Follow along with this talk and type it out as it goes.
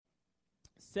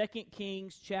2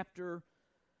 Kings chapter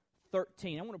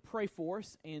 13. I want to pray for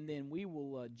us, and then we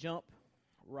will jump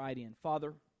right in.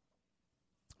 Father,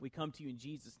 we come to you in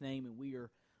Jesus' name, and we are,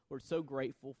 Lord, so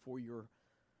grateful for your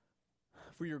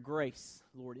grace,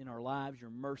 Lord, in our lives, your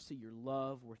mercy, your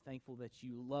love. We're thankful that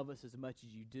you love us as much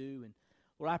as you do. And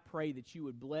Lord, I pray that you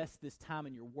would bless this time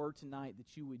in your word tonight,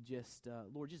 that you would just,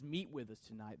 Lord, just meet with us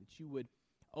tonight, that you would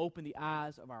open the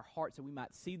eyes of our hearts that we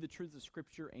might see the truths of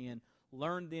Scripture and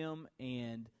learn them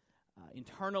and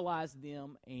internalize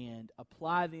them and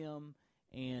apply them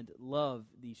and love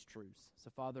these truths. So,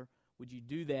 Father, would you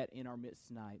do that in our midst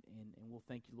tonight? And we'll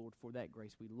thank you, Lord, for that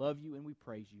grace. We love you and we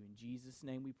praise you. In Jesus'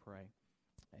 name we pray.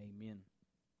 Amen.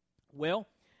 Well,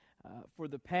 for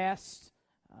the past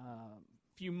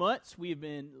few months, we have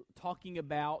been talking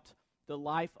about the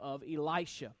life of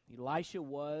Elisha. Elisha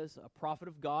was a prophet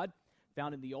of God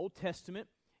found in the Old Testament,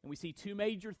 and we see two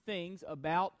major things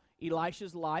about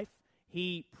Elisha's life.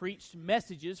 He preached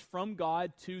messages from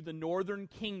God to the northern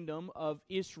kingdom of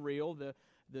Israel.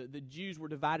 The Jews were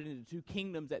divided into two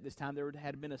kingdoms at this time. There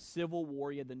had been a civil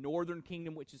war. You had the northern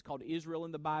kingdom, which is called Israel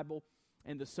in the Bible,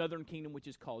 and the southern kingdom, which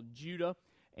is called Judah.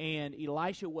 And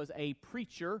Elisha was a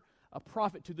preacher, a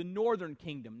prophet to the northern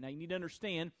kingdom. Now, you need to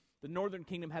understand, the northern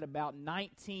kingdom had about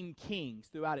 19 kings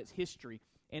throughout its history,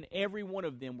 and every one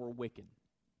of them were wicked.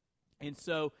 And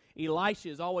so Elisha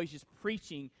is always just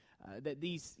preaching that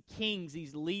these kings,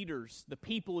 these leaders, the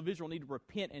people of Israel need to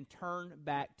repent and turn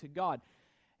back to God.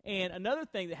 And another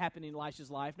thing that happened in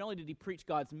Elisha's life, not only did he preach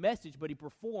God's message, but he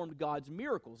performed God's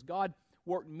miracles. God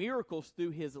worked miracles through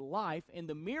his life, and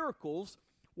the miracles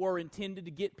were intended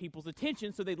to get people's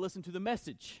attention so they'd listen to the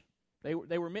message. They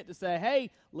were meant to say,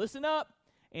 hey, listen up.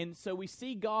 And so we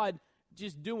see God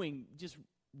just doing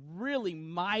really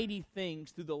mighty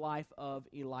things through the life of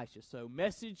Elisha. So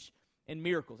message and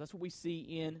miracles, that's what we see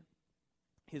in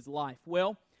his life.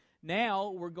 Well,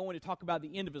 now we're going to talk about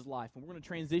the end of his life, and we're going to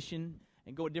transition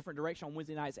and go a different direction on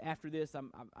Wednesday nights after this.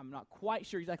 I'm not quite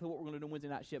sure exactly what we're going to do on Wednesday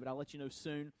nights yet, but I'll let you know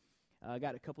soon. I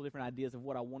got a couple different ideas of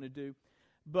what I want to do.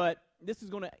 But this is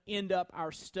going to end up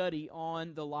our study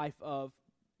on the life of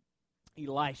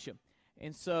Elisha.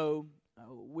 And so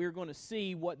we're going to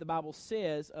see what the Bible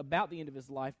says about the end of his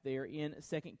life there in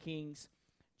 2 Kings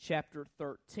chapter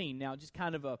 13. Now, just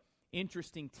kind of a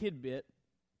interesting tidbit.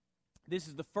 This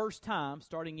is the first time,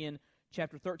 starting in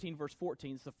chapter 13, verse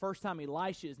 14, it's the first time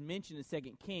Elisha is mentioned in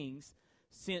 2 Kings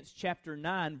since chapter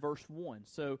 9, verse 1.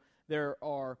 So there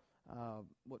are,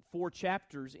 4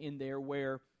 chapters in there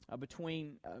where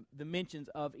between the mentions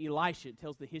of Elisha, it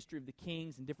tells the history of the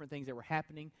kings and different things that were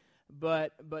happening.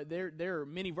 But there are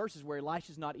many verses where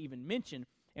Elisha's not even mentioned.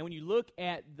 And when you look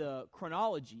at the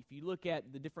chronology, if you look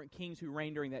at the different kings who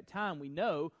reigned during that time, we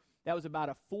know that was about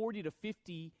a 40 to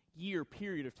 50 year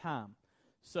period of time.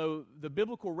 So the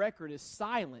biblical record is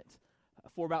silent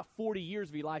for about 40 years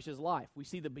of Elisha's life. We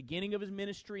see the beginning of his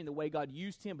ministry and the way God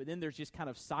used him, but then there's just kind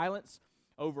of silence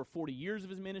over 40 years of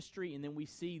his ministry, and then we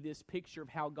see this picture of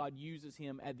how God uses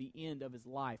him at the end of his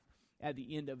life, at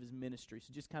the end of his ministry.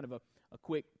 So just kind of a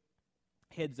quick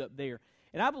heads up there.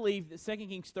 And I believe that 2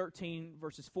 Kings 13,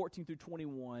 verses 14 through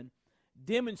 21,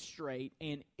 demonstrate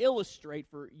and illustrate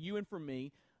for you and for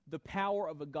me the power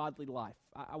of a godly life.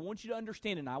 I want you to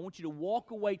understand it, and I want you to walk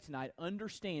away tonight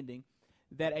understanding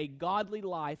that a godly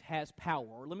life has power.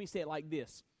 Or let me say it like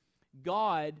this.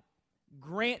 God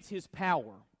grants his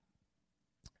power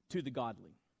to the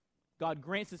godly. God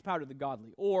grants his power to the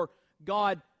godly. Or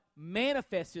God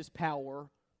manifests his power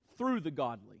through the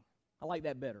godly. I like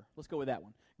that better. Let's go with that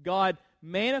one. God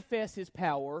manifests his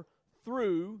power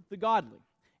through the godly.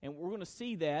 And we're going to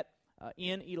see that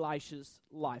in Elisha's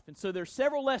life. And so there's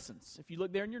several lessons. If you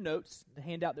look there in your notes, the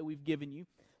handout that we've given you,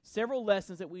 several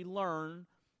lessons that we learn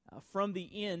from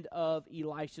the end of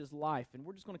Elisha's life. And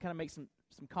we're just going to kind of make some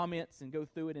comments and go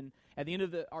through it. And at the end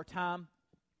of our time,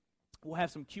 we'll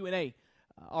have some Q&A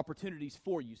opportunities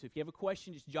for you. So if you have a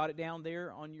question, just jot it down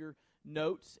there on your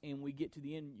notes, and we get to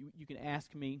the end, you can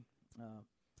ask me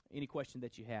any question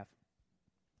that you have.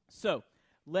 So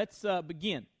let's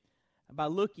begin by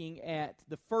looking at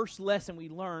the first lesson we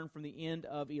learned from the end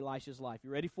of Elisha's life. You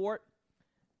ready for it?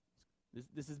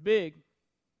 This is big.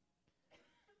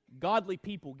 Godly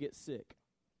people get sick.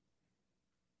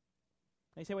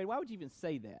 And you say, wait, why would you even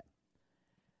say that?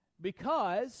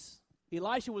 Because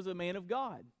Elisha was a man of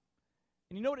God.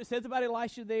 And you know what it says about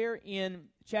Elisha there in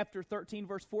chapter 13,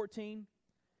 verse 14?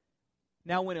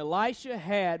 Now when Elisha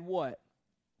had what?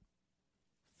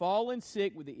 Fallen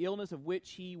sick with the illness of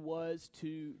which he was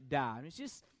to die. And it's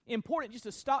just important just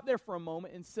to stop there for a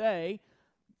moment and say,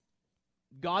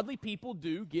 godly people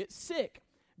do get sick.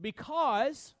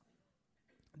 Because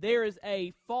there is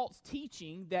a false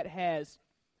teaching that has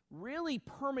really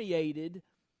permeated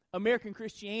American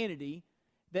Christianity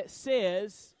that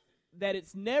says that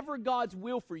it's never God's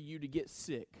will for you to get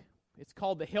sick. It's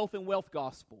called the health and wealth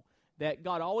gospel, that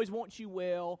God always wants you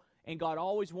well and God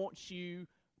always wants you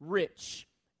rich.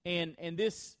 And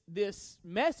this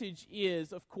message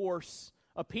is, of course,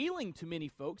 appealing to many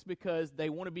folks because they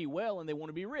want to be well and they want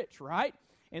to be rich, right?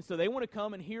 And so they want to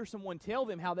come and hear someone tell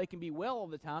them how they can be well all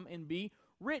the time and be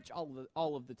rich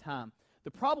all of the time.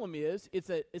 The problem is it's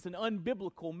an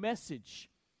unbiblical message.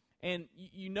 And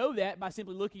you know that by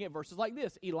simply looking at verses like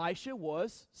this. Elisha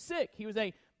was sick. He was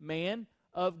a man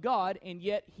of God, and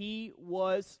yet he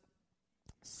was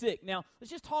sick. Now,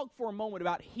 let's just talk for a moment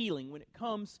about healing when it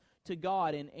comes to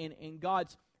God and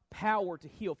God's power to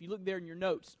heal. If you look there in your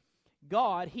notes,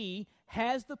 God, He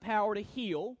has the power to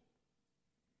heal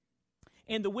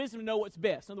and the wisdom to know what's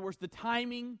best. In other words, the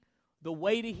timing, the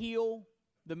way to heal,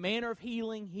 the manner of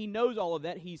healing, He knows all of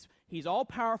that. He's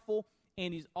all-powerful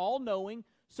and He's all-knowing.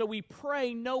 So we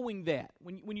pray knowing that.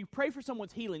 When you pray for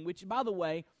someone's healing, which, by the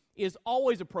way, is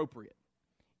always appropriate.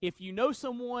 If you know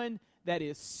someone that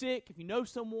is sick, if you know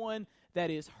someone that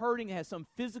is hurting, has some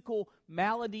physical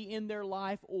malady in their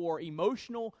life or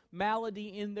emotional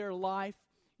malady in their life,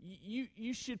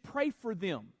 you should pray for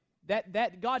them.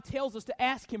 That God tells us to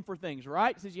ask Him for things,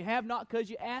 right? It says you have not because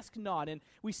you ask not. And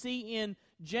we see in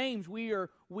James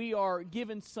we are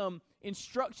given some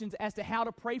instructions as to how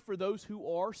to pray for those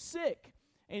who are sick.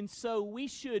 And so we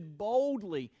should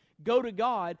boldly go to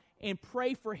God and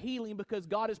pray for healing because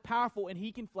God is powerful and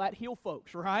He can flat heal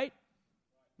folks, right?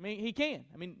 I mean, He can.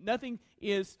 I mean, nothing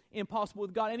is impossible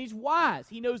with God. And He's wise.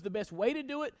 He knows the best way to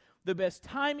do it, the best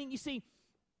timing. You see,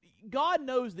 God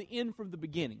knows the end from the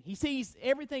beginning. He sees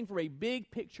everything from a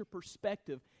big picture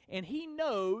perspective. And He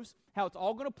knows how it's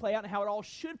all going to play out and how it all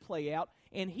should play out.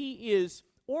 And He is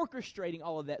orchestrating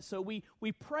all of that. So we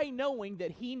pray knowing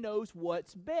that He knows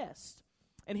what's best.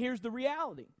 And here's the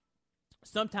reality.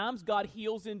 Sometimes God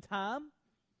heals in time.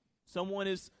 Someone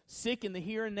is sick in the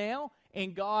here and now,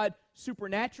 and God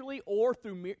supernaturally or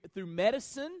through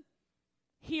medicine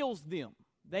heals them.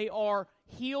 They are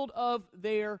healed of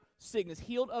their sickness,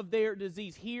 healed of their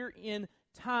disease here in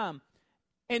time.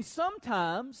 And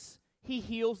sometimes He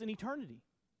heals in eternity.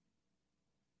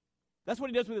 That's what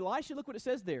He does with Elisha. Look what it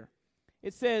says there.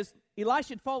 It says, Elisha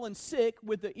had fallen sick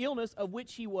with the illness of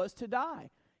which he was to die.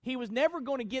 He was never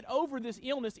going to get over this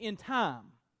illness in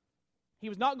time. He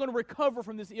was not going to recover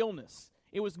from this illness.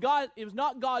 It was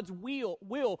not God's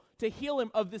will to heal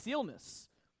him of this illness.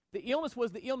 The illness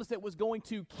was the illness that was going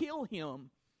to kill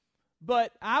him.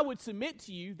 But I would submit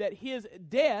to you that his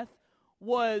death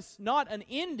was not an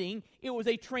ending. It was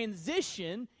a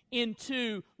transition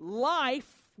into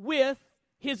life with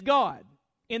his God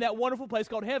in that wonderful place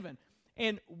called heaven.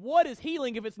 And what is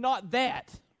healing if it's not that?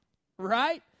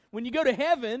 Right? When you go to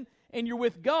heaven and you're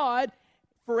with God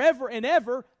forever and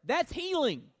ever, that's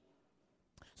healing.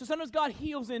 So sometimes God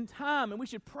heals in time, and we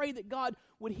should pray that God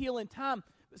would heal in time.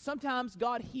 But sometimes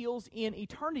God heals in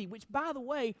eternity, which, by the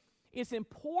way, it's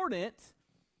important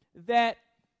that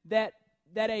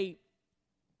an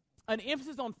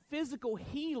emphasis on physical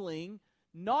healing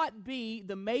not be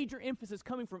the major emphasis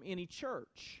coming from any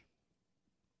church.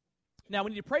 Now, we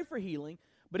need to pray for healing,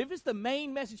 but if it's the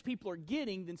main message people are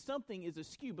getting, then something is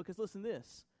askew. Because listen to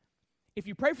this. If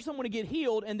you pray for someone to get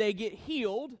healed and they get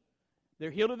healed,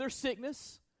 they're healed of their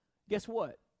sickness, guess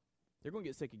what? They're going to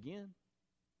get sick again.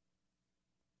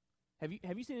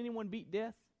 Have you seen anyone beat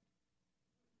death?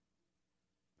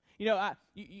 You know,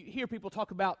 you hear people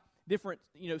talk about different,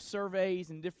 surveys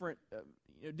and different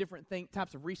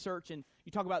types of research, and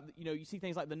you talk about, you see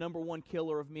things like the number one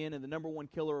killer of men and the number one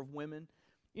killer of women.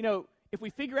 If we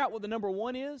figure out what the number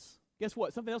one is, guess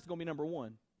what? Something else is going to be number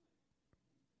one.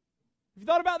 Have you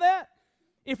thought about that?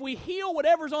 If we heal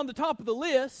whatever's on the top of the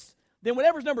list, then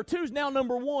whatever's number two is now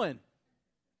number one.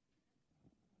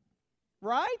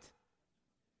 Right?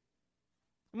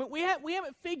 I mean, we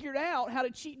haven't figured out how to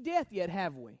cheat death yet,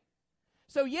 have we?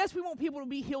 So yes, we want people to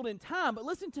be healed in time, but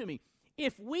listen to me.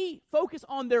 If we focus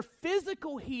on their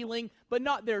physical healing, but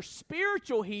not their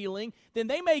spiritual healing, then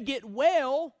they may get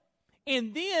well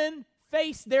and then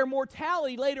face their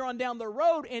mortality later on down the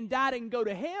road and die and go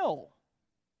to hell.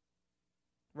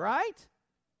 Right?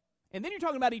 And then you're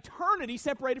talking about eternity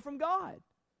separated from God.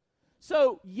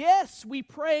 So, yes, we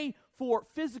pray for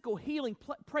physical healing.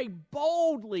 Pray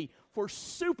boldly for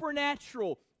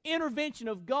supernatural intervention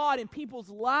of God in people's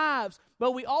lives.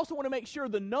 But we also want to make sure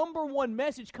the number one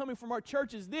message coming from our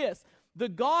church is this, The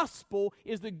gospel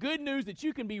is the good news that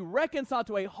you can be reconciled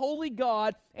to a holy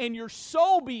God and your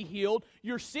soul be healed,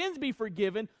 your sins be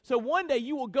forgiven, so one day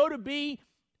you will go to be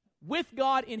with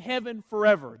God in heaven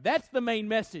forever. That's the main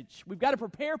message. We've got to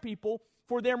prepare people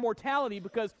for their mortality,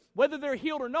 because whether they're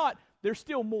healed or not, they're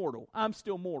still mortal. I'm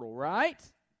still mortal, right?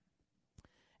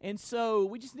 And so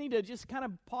we just need to just kind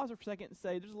of pause for a second and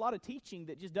say there's a lot of teaching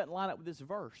that just doesn't line up with this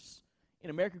verse in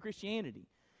American Christianity.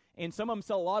 And some of them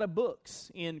sell a lot of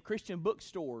books in Christian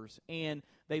bookstores, and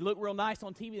they look real nice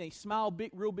on TV. They smile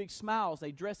real big smiles.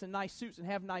 They dress in nice suits and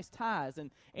have nice ties,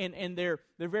 and they're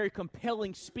very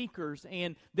compelling speakers,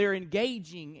 and they're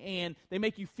engaging, and they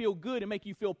make you feel good and make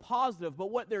you feel positive.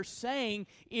 But what they're saying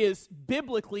is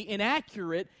biblically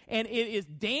inaccurate, and it is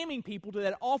damning people to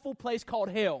that awful place called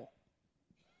hell.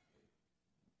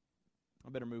 I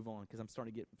better move on because I'm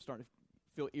starting to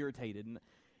feel irritated. And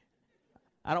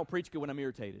I don't preach good when I'm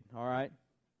irritated, all right?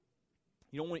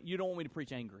 You don't want me to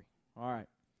preach angry, all right?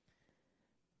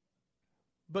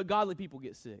 But godly people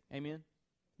get sick, amen?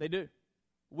 They do.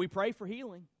 We pray for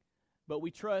healing, but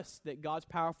we trust that God's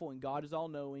powerful and God is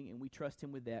all-knowing, and we trust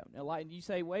Him with that. And you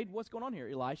say, Wade, what's going on here?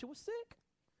 Elisha was sick,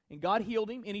 and God healed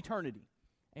him in eternity,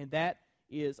 and that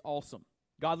is awesome.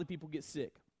 Godly people get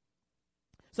sick.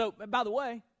 So, by the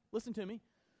way, listen to me.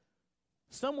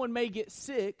 Someone may get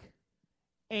sick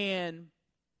and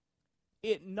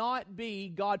it not be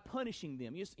God punishing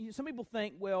them. Some people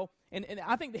think, well, and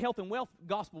I think the health and wealth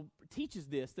gospel teaches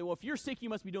this, that, well, if you're sick, you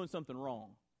must be doing something wrong.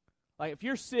 Like, if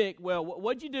you're sick, well,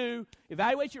 what'd you do?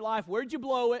 Evaluate your life. Where'd you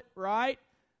blow it, right?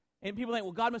 And people think,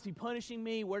 well, God must be punishing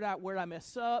me. Where did I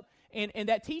mess up? And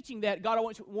that teaching that God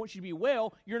wants you to be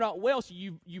well, you're not well, so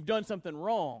you've done something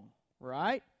wrong,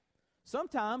 right?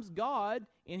 Sometimes God,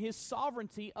 in His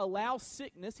sovereignty, allows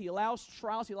sickness, He allows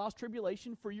trials, He allows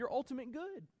tribulation for your ultimate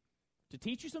good. To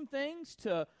teach you some things,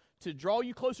 to draw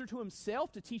you closer to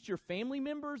Himself, to teach your family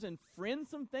members and friends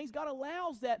some things. God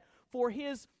allows that for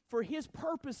His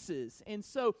purposes. And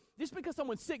so, just because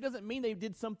someone's sick doesn't mean they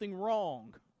did something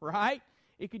wrong, right?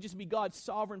 It could just be God's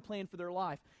sovereign plan for their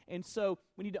life. And so,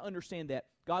 we need to understand that.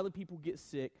 Godly people get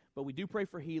sick, but we do pray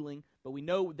for healing. But we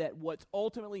know that what's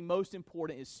ultimately most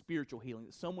important is spiritual healing,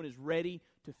 that someone is ready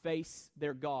to face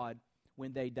their God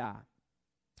when they die.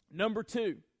 Number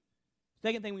 2.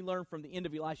 Second thing we learn from the end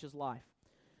of Elisha's life.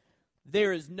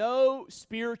 There is no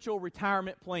spiritual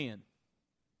retirement plan.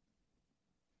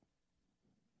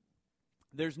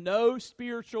 There's no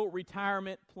spiritual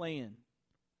retirement plan.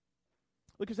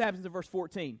 Look what happens in verse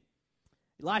 14.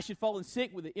 Elisha had fallen sick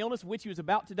with the illness of which he was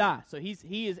about to die. So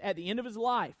he is at the end of his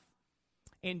life.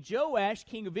 And Joash,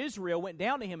 king of Israel, went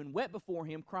down to him and wept before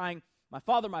him, crying, my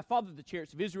father, the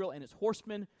chariots of Israel and its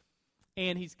horsemen.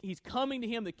 And he's coming to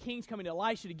him, the king's coming to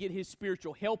Elisha to get his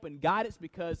spiritual help and guidance,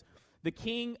 because the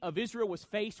king of Israel was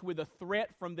faced with a threat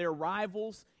from their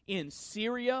rivals in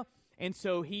Syria. And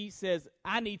so he says,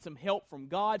 I need some help from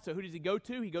God. So who does he go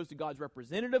to? He goes to God's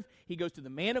representative. He goes to the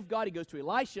man of God. He goes to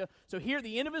Elisha. So here at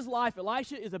the end of his life,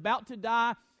 Elisha is about to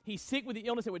die. He's sick with the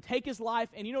illness that would take his life.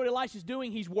 And you know what Elisha's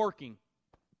doing? He's working.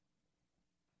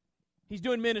 He's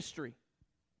doing ministry.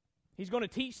 He's going to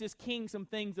teach this king some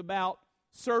things about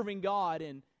serving God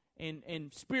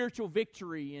and spiritual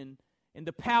victory and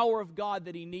the power of God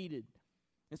that he needed.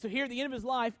 And so here at the end of his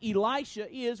life,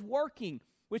 Elisha is working,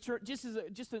 which is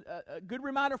a good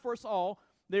reminder for us all.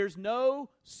 There's no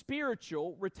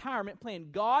spiritual retirement plan.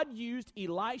 God used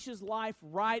Elisha's life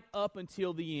right up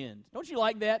until the end. Don't you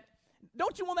like that?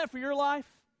 Don't you want that for your life?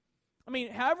 I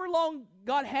mean, however long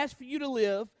God has for you to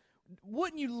live,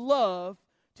 wouldn't you love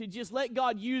to just let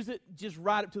God use it just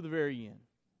right up to the very end?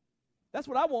 That's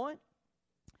what I want.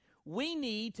 We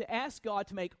need to ask God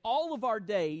to make all of our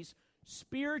days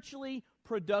spiritually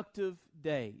productive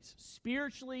days.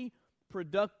 Spiritually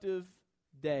productive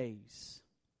days.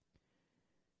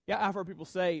 Yeah, I've heard people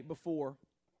say before,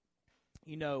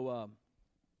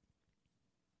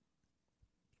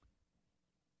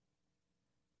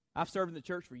 I've served in the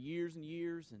church for years and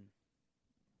years, and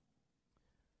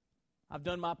I've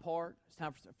done my part. It's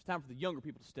time for the younger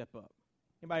people to step up.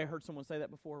 Anybody heard someone say that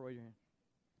before? Raise your hand.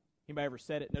 Anybody ever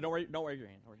said it? No, don't raise your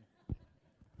hand.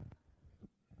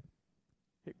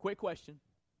 Quick question.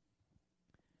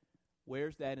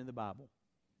 Where's that in the Bible?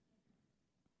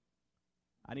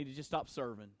 I need to just stop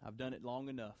serving. I've done it long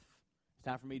enough. It's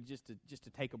time for me just to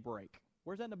take a break.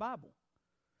 Where's that in the Bible?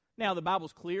 Now, the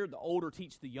Bible's clear. The older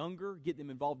teach the younger, get them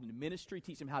involved in the ministry,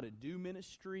 teach them how to do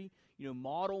ministry,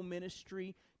 model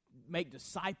ministry. make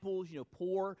disciples,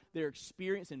 pour their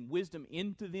experience and wisdom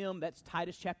into them. That's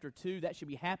Titus chapter 2. That should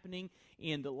be happening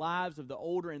in the lives of the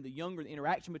older and the younger, the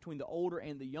interaction between the older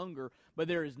and the younger. But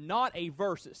there is not a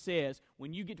verse that says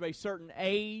when you get to a certain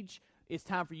age, it's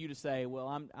time for you to say, well,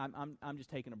 I'm just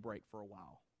taking a break for a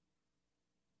while.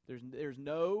 There's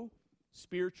no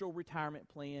spiritual retirement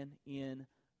plan in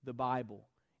the Bible.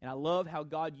 And I love how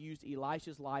God used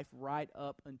Elisha's life right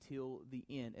up until the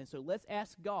end. And so let's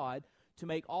ask God to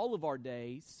make all of our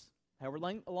days, however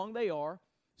long they are,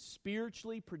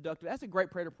 spiritually productive. That's a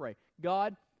great prayer to pray.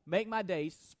 God, make my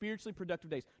days spiritually productive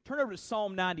days. Turn over to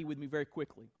Psalm 90 with me very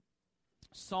quickly.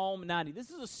 Psalm 90. This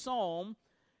is a psalm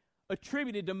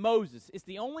attributed to Moses. It's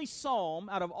the only psalm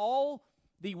out of all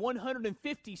the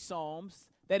 150 psalms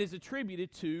that is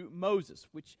attributed to Moses,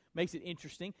 which makes it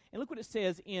interesting. And look what it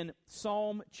says in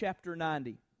Psalm chapter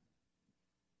 90.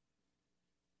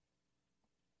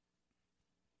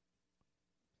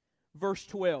 Verse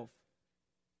 12.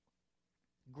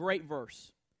 Great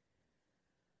verse.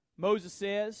 Moses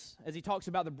says, as he talks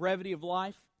about the brevity of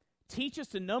life, teach us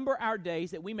to number our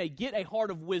days that we may get a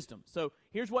heart of wisdom. So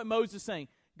here's what Moses is saying.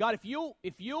 God, if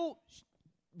you'll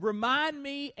remind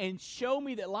me and show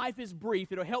me that life is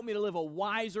brief, it'll help me to live a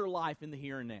wiser life in the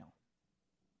here and now.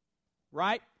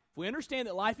 Right? If we understand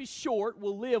that life is short,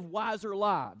 we'll live wiser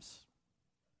lives.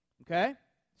 Okay?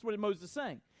 That's what Moses is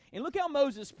saying. And look how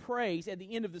Moses prays at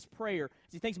the end of this prayer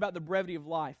as he thinks about the brevity of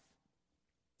life.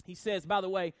 He says, by the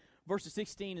way, verses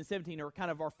 16 and 17 are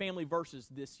kind of our family verses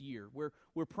this year.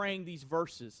 We're praying these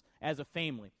verses as a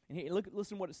family. And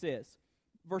listen to what it says.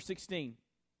 Verse 16.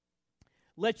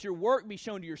 Let your work be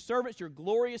shown to your servants, your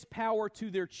glorious power to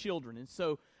their children. And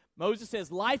so Moses says,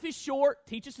 life is short.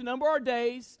 Teach us to number our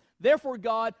days. Therefore,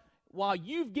 God, while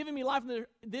you've given me life on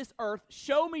this earth,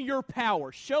 show me your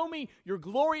power. Show me your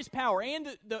glorious power. And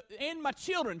my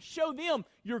children, show them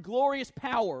your glorious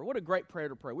power. What a great prayer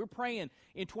to pray. We're praying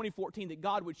in 2014 that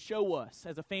God would show us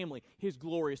as a family His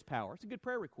glorious power. It's a good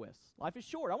prayer request. Life is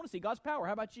short. I want to see God's power.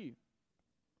 How about you?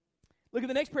 Look at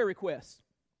the next prayer request.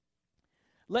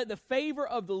 Let the favor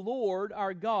of the Lord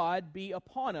our God be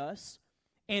upon us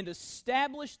and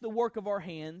establish the work of our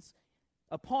hands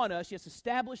upon us. Yes,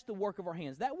 establish the work of our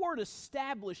hands. That word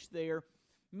establish there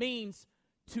means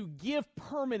to give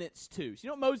permanence to. So you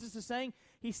know what Moses is saying?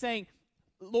 He's saying,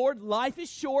 Lord, life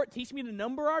is short. Teach me to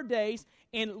number our days.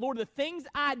 And Lord, the things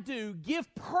I do,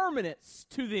 give permanence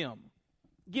to them.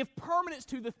 Give permanence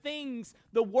to the things,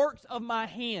 the works of my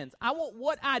hands. I want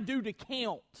what I do to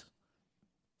count,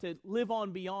 to live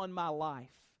on beyond my life.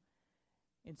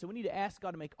 And so we need to ask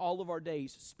God to make all of our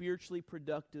days spiritually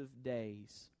productive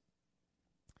days.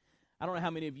 I don't know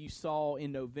how many of you saw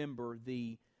in November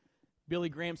the Billy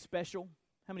Graham special.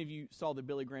 How many of you saw the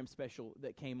Billy Graham special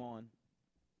that came on?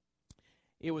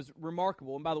 It was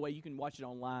remarkable. And by the way, you can watch it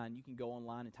online. You can go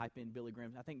online and type in Billy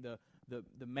Graham. I think the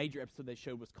major episode they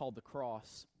showed was called The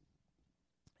Cross.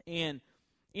 And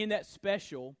in that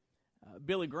special,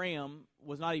 Billy Graham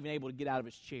was not even able to get out of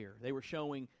his chair. They were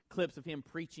showing clips of him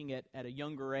preaching at a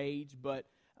younger age, but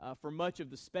for much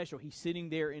of the special, he's sitting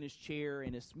there in his chair,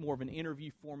 and it's more of an interview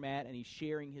format, and he's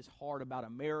sharing his heart about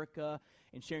America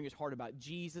and sharing his heart about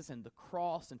Jesus and the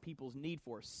cross and people's need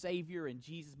for a Savior and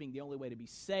Jesus being the only way to be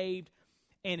saved.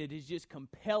 And it is just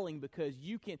compelling because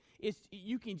you can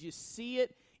just see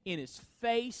it in his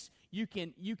face. You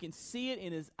can see it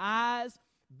in his eyes.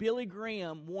 Billy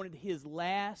Graham wanted his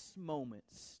last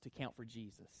moments to count for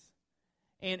Jesus.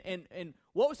 And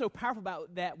what was so powerful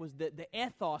about that was the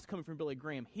ethos coming from Billy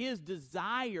Graham, his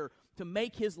desire to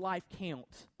make his life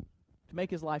count. To make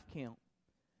his life count.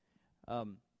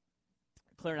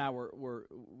 Claire and I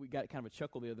we got kind of a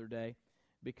chuckle the other day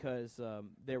because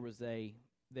there was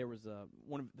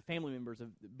one of the family members of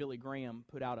Billy Graham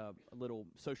put out a little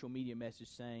social media message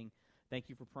saying, "Thank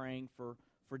you for praying for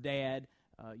Dad.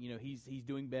 He's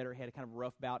doing better. He had a kind of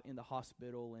rough bout in the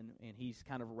hospital, and he's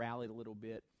kind of rallied a little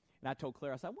bit." And I told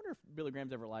Claire, I said, I wonder if Billy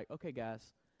Graham's ever like, okay, guys,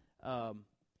 I'm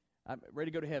ready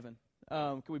to go to heaven.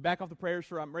 Can we back off the prayers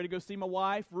for I'm ready to go see my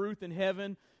wife, Ruth, in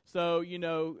heaven? So,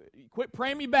 quit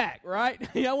praying me back, right?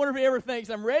 I wonder if he ever thinks,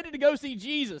 I'm ready to go see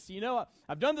Jesus.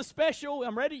 I've done the special.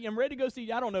 I'm ready to go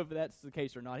see. I don't know if that's the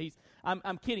case or not.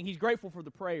 I'm kidding. He's grateful for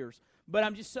the prayers. But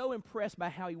I'm just so impressed by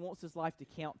how he wants his life to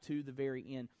count to the very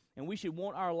end. And we should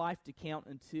want our life to count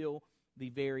until the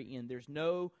very end. There's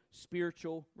no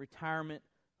spiritual retirement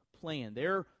plan.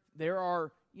 There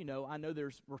are, I know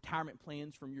there's retirement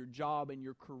plans from your job and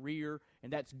your career,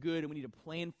 and that's good, and we need to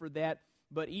plan for that.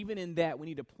 But even in that, we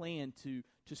need to plan to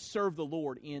serve the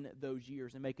Lord in those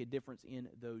years and make a difference in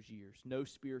those years. No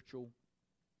spiritual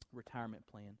retirement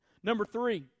plan. Number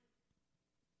 3,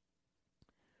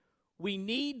 We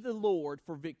need the Lord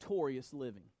for victorious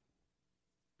living.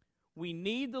 We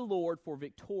need the Lord for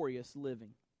victorious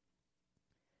living.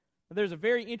 There's a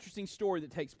very interesting story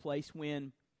that takes place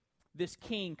when this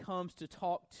king comes to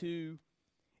talk to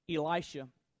Elisha.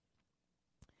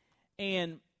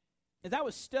 And as I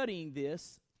was studying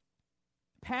this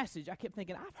passage, I kept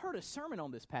thinking, I've heard a sermon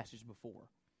on this passage before.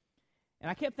 And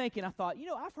I kept thinking, I thought,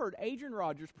 I've heard Adrian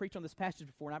Rogers preach on this passage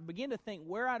before. And I began to think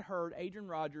where I'd heard Adrian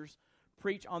Rogers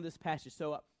preach on this passage.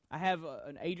 So I have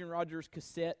an Adrian Rogers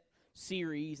cassette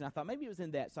series, and I thought maybe it was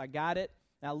in that. So I got it,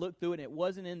 and I looked through it, and it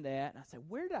wasn't in that. And I said,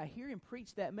 where did I hear him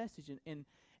preach that message?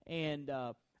 And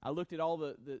I looked at all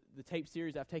the tape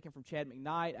series I've taken from Chad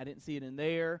McKnight. I didn't see it in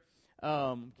there.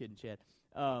 Kidding, Chad.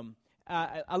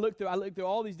 I looked through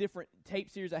all these different tape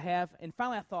series I have, and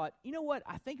finally I thought, you know what?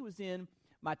 I think it was in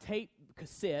my tape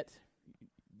cassette,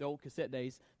 the old cassette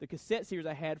days, the cassette series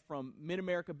I had from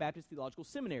Mid-America Baptist Theological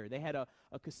Seminary. They had a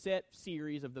cassette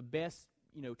series of the best,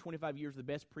 25 years of the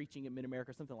best preaching at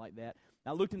Mid-America, something like that.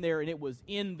 And I looked in there, and it was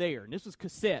in there. And this was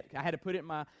cassette. I had to put it in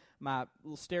my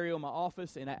little stereo in my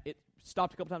office, and it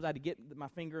stopped a couple times. I had to get my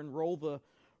finger and roll the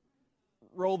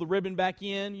ribbon back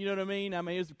in. You know what I mean?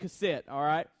 It was a cassette, all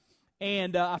right?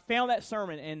 And I found that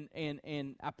sermon,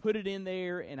 and I put it in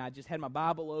there, and I just had my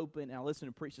Bible open, and I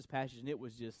listened to preach this passage, and it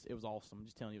was awesome. I'm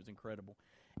just telling you, it was incredible.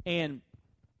 And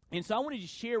so I wanted to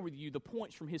share with you the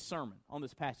points from his sermon on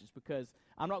this passage, because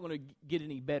I'm not going to get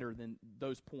any better than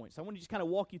those points. I want to just kind of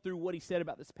walk you through what he said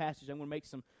about this passage. I'm going to make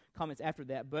some comments after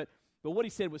that, but what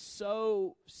he said was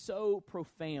so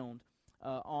profound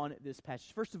on this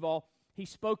passage. First of all, he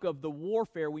spoke of the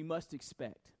warfare we must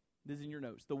expect. This is in your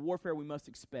notes. The warfare we must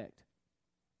expect.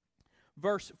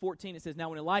 Verse 14, it says, "Now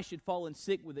when Elisha had fallen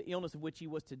sick with the illness of which he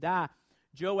was to die,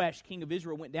 Joash, king of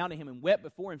Israel, went down to him and wept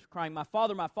before him, crying, 'My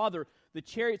father, the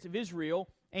chariots of Israel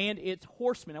and its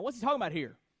horsemen.'" Now, what's he talking about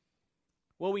here?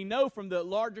 Well, we know from the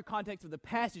larger context of the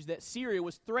passage that Syria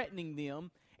was threatening them,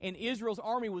 and Israel's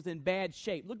army was in bad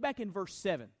shape. Look back in verse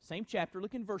 7. Same chapter.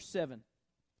 Look in verse 7.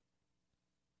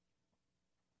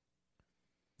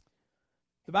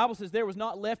 The Bible says, "There was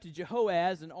not left to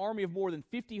Jehoaz an army of more than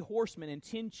 50 horsemen and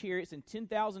 10 chariots and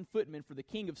 10,000 footmen, for the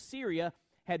king of Syria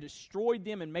had destroyed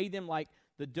them and made them like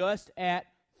the dust at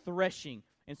threshing."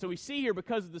 And so we see here,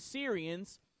 because of the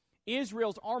Syrians,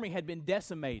 Israel's army had been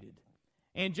decimated.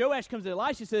 And Joash comes to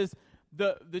Elisha and says,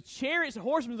 the chariots and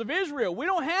horsemen of Israel, we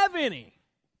don't have any.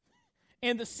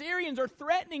 And the Syrians are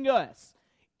threatening us.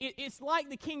 It's like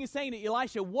the king is saying to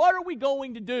Elisha, what are we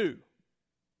going to do?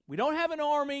 We don't have an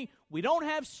army. We don't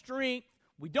have strength.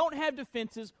 We don't have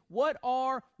defenses. What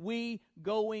are we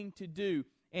going to do?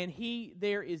 And he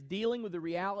there is dealing with the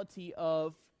reality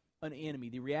of an enemy,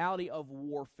 the reality of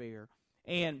warfare.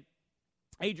 And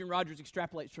Adrian Rogers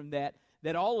extrapolates from that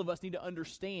all of us need to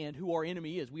understand who our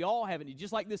enemy is. We all have an enemy.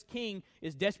 Just like this king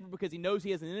is desperate because he knows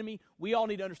he has an enemy, we all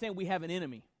need to understand we have an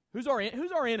enemy. Who's our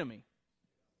enemy?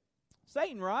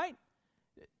 Satan, right?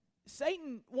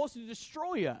 Satan wants to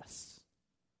destroy us.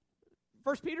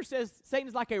 1 Peter says Satan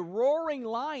is like a roaring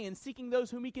lion seeking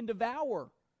those whom he can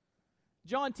devour.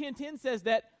 John 10:10 says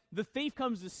that the thief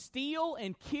comes to steal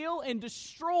and kill and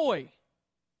destroy.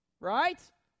 Right?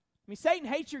 Satan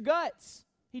hates your guts.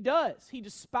 He does. He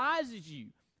despises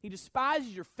you. He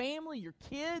despises your family, your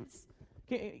kids.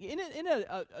 Isn't it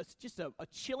just a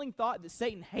chilling thought that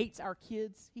Satan hates our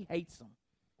kids? He hates them.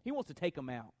 He wants to take them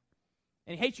out.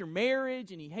 And he hates your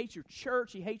marriage, and he hates your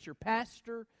church. He hates your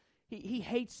pastor. He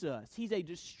hates us. He's a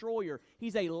destroyer.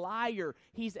 He's a liar.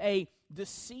 He's a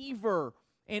deceiver.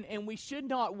 And we should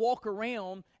not walk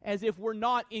around as if we're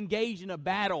not engaged in a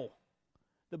battle.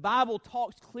 The Bible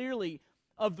talks clearly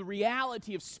of the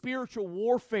reality of spiritual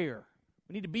warfare.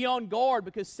 We need to be on guard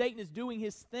because Satan is doing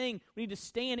his thing. We need to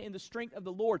stand in the strength of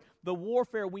the Lord. The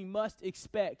warfare we must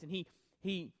expect. And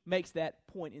he makes that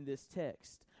point in this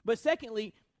text. But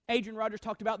secondly, Adrian Rogers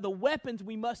talked about the weapons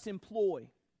we must employ.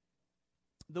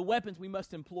 The weapons we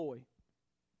must employ.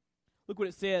 Look what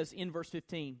it says in verse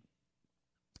 15.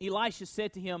 Elisha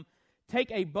said to him,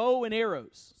 "Take a bow and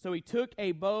arrows." So he took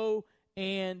a bow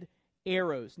and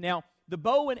arrows. Now, the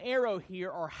bow and arrow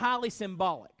here are highly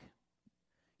symbolic.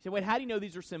 You say, wait, how do you know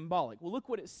these are symbolic? Well, look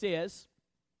what it says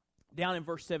down in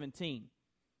verse 17.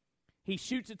 He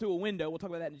shoots it through a window. We'll talk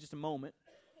about that in just a moment.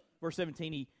 Verse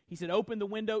 17, he said, "Open the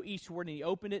window eastward," and he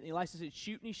opened it, and Elisha said,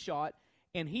 "Shoot," and he shot.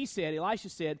 And Elisha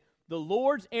said, "The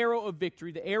Lord's arrow of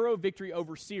victory, the arrow of victory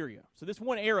over Syria." So this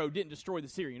one arrow didn't destroy the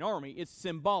Syrian army. It's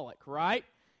symbolic, right?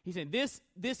 He said,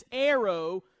 this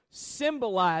arrow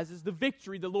symbolizes the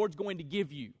victory the Lord's going to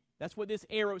give you. That's what this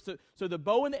arrow, so the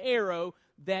bow and the arrow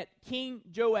that King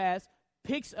Joash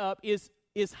picks up is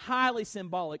is highly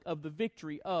symbolic of the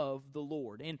victory of the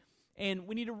Lord. And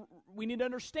we need to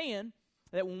understand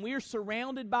that when we are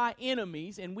surrounded by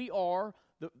enemies, and we are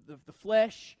the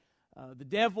flesh, the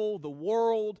devil, the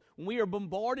world, when we are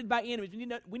bombarded by enemies,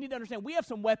 we need to understand we have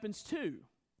some weapons too.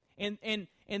 And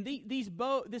this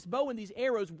bow and these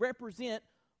arrows represent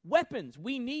weapons.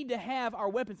 We need to have our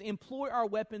weapons, employ our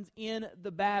weapons in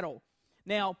the battle.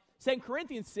 Now, 2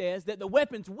 Corinthians says that the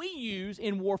weapons we use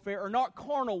in warfare are not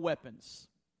carnal weapons.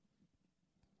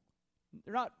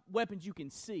 They're not weapons you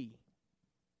can see.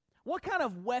 What kind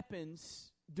of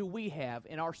weapons do we have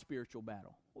in our spiritual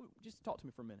battle? Just talk to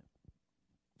me for a minute.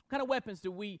 What kind of weapons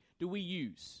do we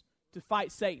use to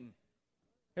fight Satan?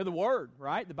 They're the Word,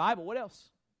 right? The Bible. What else?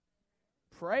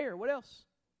 Prayer. What else?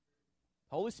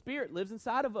 Holy Spirit lives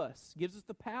inside of us, gives us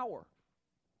the power.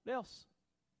 What else?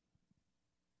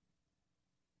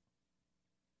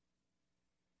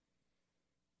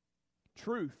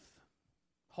 Truth,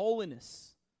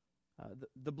 holiness,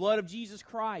 the blood of Jesus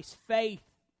Christ, faith.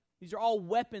 These are all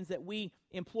weapons that we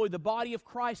employ. The body of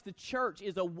Christ, the church,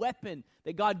 is a weapon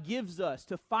that God gives us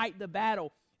to fight the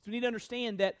battle. So we need to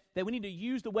understand that we need to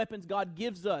use the weapons God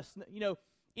gives us. You know,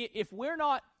 if we're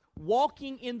not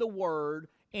walking in the Word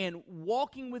and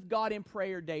walking with God in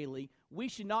prayer daily, we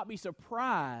should not be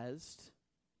surprised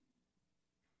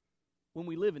when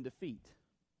we live in defeat.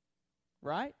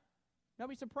 Right? Not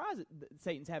be surprised that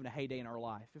Satan's having a heyday in our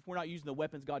life if we're not using the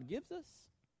weapons God gives us.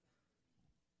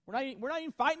 We're not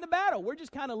even fighting the battle. We're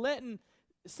just kind of letting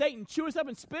Satan chew us up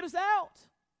and spit us out.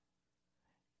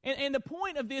 And the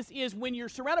point of this is when you're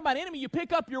surrounded by an enemy, you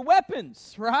pick up your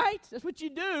weapons, right? That's what you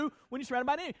do when you're surrounded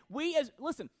by an enemy.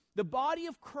 Listen, the body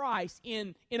of Christ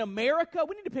in America,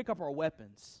 we need to pick up our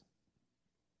weapons.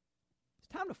 It's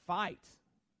time to fight.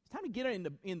 It's time to get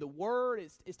in the Word.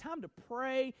 It's time to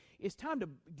pray. It's time to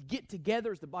get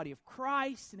together as the body of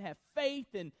Christ and have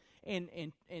faith and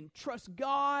trust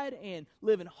God and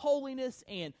live in holiness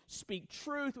and speak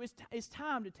truth. It's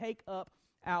time to take up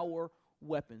our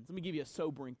weapons. Let me give you a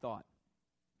sobering thought.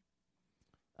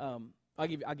 I'll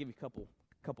give you a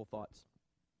couple thoughts.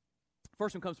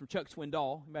 First one comes from Chuck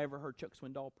Swindoll. Anybody ever heard Chuck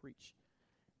Swindoll preach?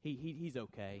 He's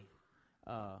okay.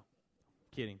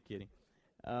 Kidding.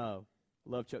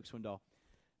 Love Chuck Swindoll.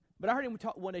 But I heard him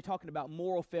one day talking about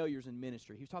moral failures in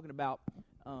ministry. He was talking about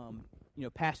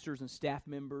pastors and staff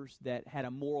members that had a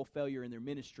moral failure in their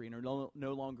ministry and are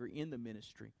no longer in the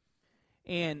ministry.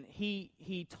 And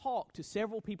he talked to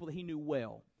several people that he knew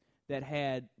well that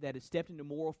had stepped into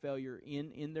moral failure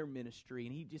in their ministry,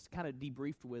 and he just kind of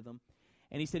debriefed with them.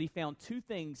 And he said he found two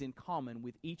things in common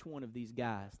with each one of these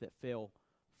guys that fell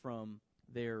from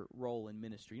their role in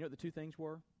ministry. You know what the two things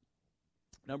were?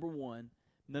 Number one,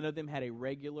 none of them had a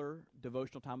regular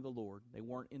devotional time of the Lord. They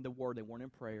weren't in the Word. They weren't in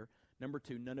prayer. Number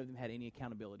two, none of them had any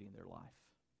accountability in their life.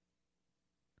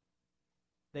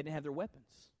 They didn't have their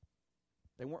weapons.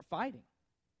 They weren't fighting.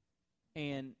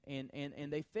 And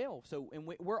they fell. So, and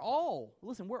we're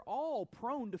all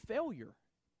prone to failure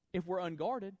if we're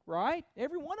unguarded, right?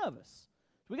 Every one of us.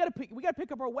 So we got to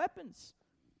pick up our weapons.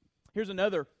 Here's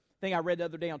another thing I read the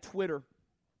other day on Twitter.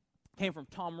 Came from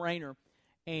Tom Rainer.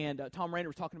 And Tom Rainer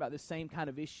was talking about this same kind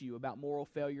of issue about moral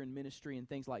failure in ministry and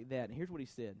things like that. And here's what he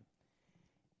said.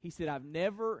 He said, I've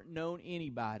never known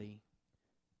anybody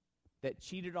that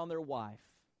cheated on their wife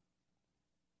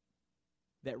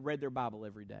that read their Bible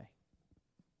every day.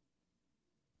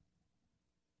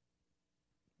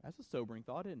 That's a sobering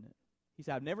thought, isn't it? He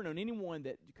said, I've never known anyone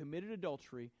that committed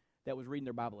adultery that was reading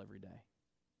their Bible every day.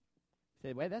 He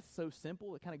said, well, that's so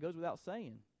simple, it kind of goes without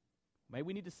saying. Maybe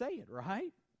we need to say it,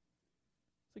 right?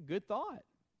 It's a good thought.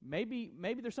 Maybe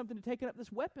there's something to taking up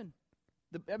this weapon.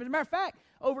 As a matter of fact,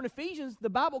 over in Ephesians, the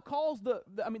Bible calls the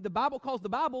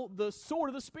Bible the sword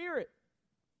of the Spirit,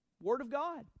 Word of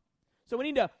God. So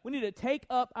we need to take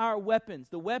up our weapons,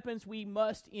 the weapons we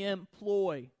must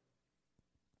employ.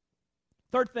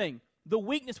 Third thing, the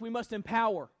weakness we must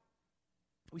empower.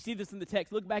 We see this in the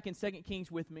text. Look back in 2 Kings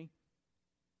with me.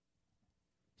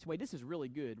 So wait, this is really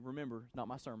good. Remember, not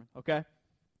my sermon, okay?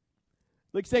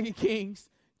 Look, 2 Kings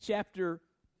chapter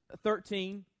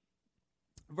 13,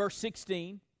 verse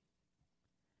 16.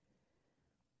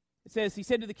 It says, he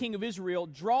said to the king of Israel,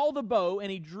 draw the bow, and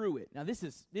he drew it. Now this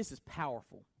is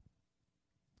powerful.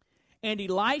 And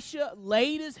Elisha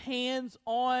laid his hands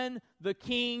on the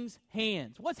king's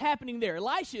hands. What's happening there?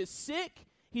 Elisha is sick.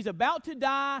 He's about to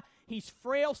die. He's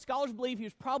frail. Scholars believe he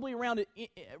was probably around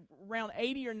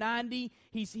 80 or 90.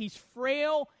 He's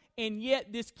frail, and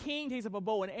yet this king takes up a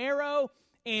bow and arrow,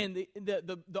 and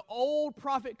the old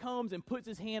prophet comes and puts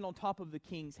his hand on top of the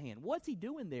king's hand. What's he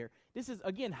doing there? This is,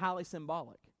 again, highly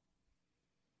symbolic.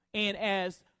 And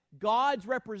as God's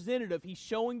representative, he's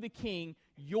showing the king,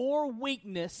 your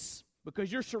weakness,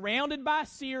 because you're surrounded by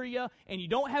Syria and you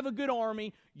don't have a good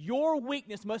army, your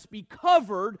weakness must be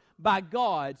covered by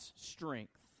God's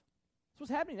strength. That's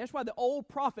what's happening. That's why the old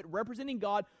prophet representing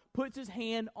God puts his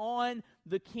hand on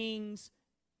the king's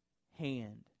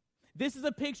hand. This is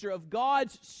a picture of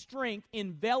God's strength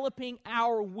enveloping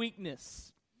our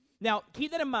weakness. Now,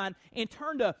 keep that in mind and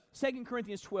turn to 2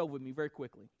 Corinthians 12 with me very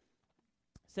quickly.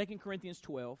 2 Corinthians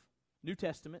 12, New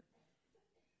Testament.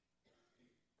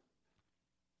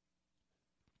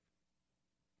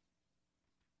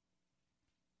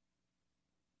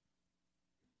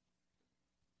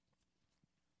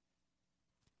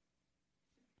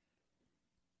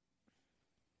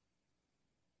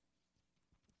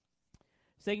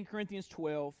 Second Corinthians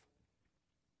 12,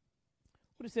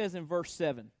 what it says in verse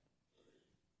 7.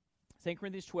 2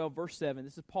 Corinthians 12, verse 7.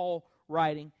 This is Paul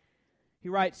writing. He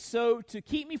writes, "So to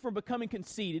keep me from becoming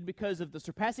conceited because of the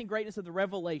surpassing greatness of the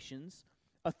revelations,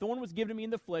 a thorn was given to me in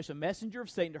the flesh, a messenger of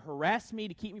Satan to harass me,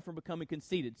 to keep me from becoming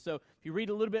conceited." So if you read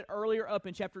a little bit earlier up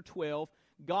in chapter 12,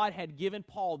 God had given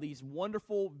Paul these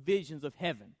wonderful visions of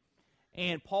heaven.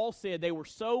 And Paul said they were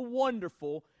so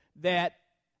wonderful that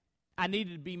I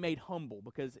needed to be made humble,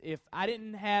 because if I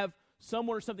didn't have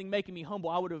someone or something making me humble,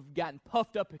 I would have gotten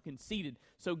puffed up and conceited.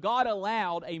 So God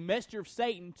allowed a messenger of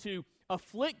Satan to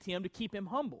afflict him to keep him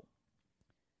humble.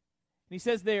 And he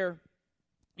says there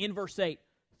in verse 8,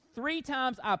 3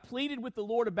 times I pleaded with the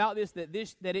Lord about this,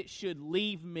 that it should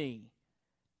leave me.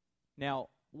 Now,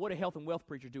 what did health and wealth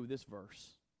preacher do with this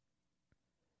verse?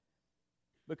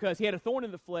 Because he had a thorn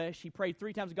in the flesh, he prayed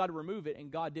 3 times to God to remove it, and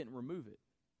God didn't remove it.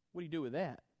 What do you do with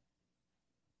that?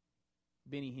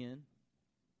 Benny Hinn,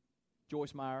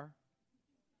 Joyce Meyer,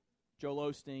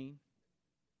 Joel Osteen.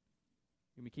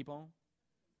 Let me keep on.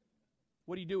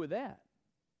 What do you do with that?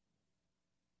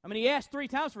 I mean, he asked 3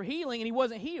 times for healing and he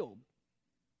wasn't healed.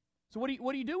 So what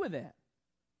do you do with that?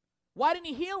 Why didn't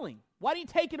he heal him? Why didn't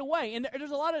he take it away? And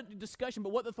there's a lot of discussion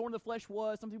about what the thorn of the flesh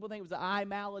was. Some people think it was an eye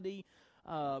malady.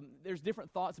 There's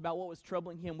different thoughts about what was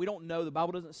troubling him. We don't know. The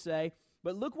Bible doesn't say.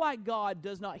 But look why God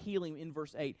does not heal him in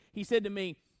verse 8. He said to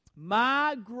me,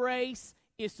 "My grace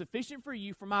is sufficient for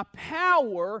you, for my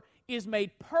power is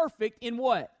made perfect in"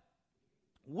 what?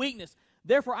 Weakness.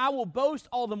 "Therefore I will boast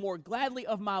all the more gladly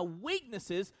of my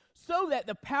weaknesses, so that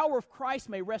the power of Christ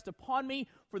may rest upon me.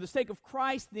 For the sake of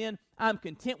Christ, then, I'm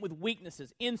content with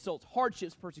weaknesses, insults,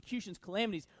 hardships, persecutions,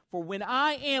 calamities. For when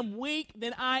I am weak,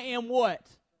 then I am"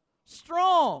 what?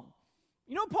 Strong.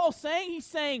 You know what Paul's saying? He's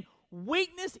saying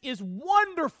weakness is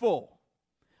wonderful.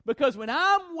 Because when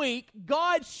I'm weak,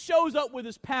 God shows up with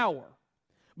his power.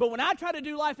 But when I try to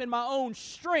do life in my own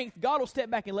strength, God will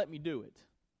step back and let me do it.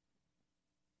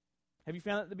 Have you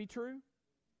found that to be true?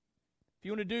 If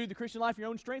you want to do the Christian life in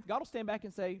your own strength, God will stand back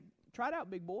and say, "Try it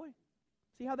out, big boy.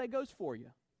 See how that goes for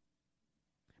you."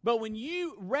 But when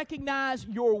you recognize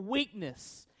your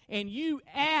weakness and you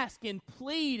ask and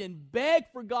plead and beg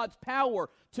for God's power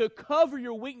to cover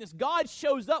your weakness, God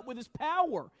shows up with his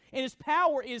power. And his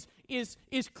power is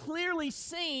clearly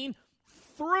seen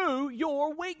through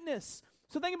your weakness.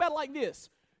 So think about it like this.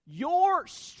 Your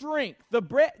strength, the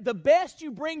best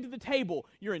you bring to the table,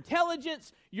 your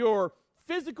intelligence, your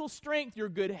physical strength, your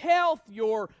good health,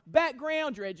 your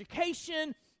background, your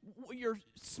education, your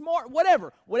smart,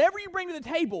 whatever you bring to the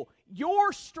table,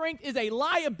 your strength is a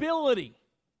liability.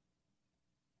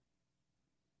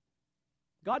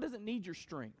 God doesn't need your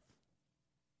strength.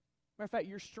 Matter of fact,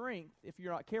 your strength, if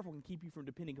you're not careful, can keep you from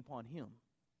depending upon him.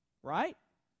 Right?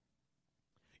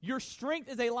 Your strength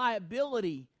is a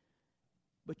liability,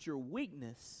 but your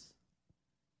weakness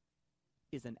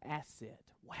is an asset.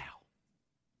 Wow.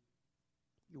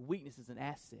 Your weakness is an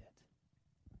asset.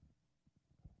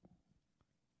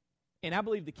 And I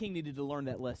believe the king needed to learn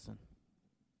that lesson.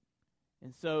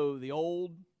 And so the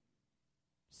old,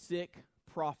 sick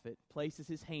prophet places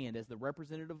his hand as the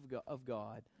representative of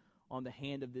God on the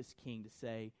hand of this king to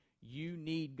say, you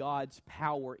need God's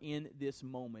power in this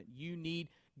moment. You need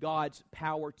God's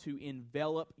power to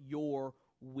envelop your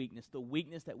weakness, the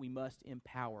weakness that we must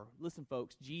empower. Listen,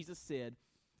 folks, Jesus said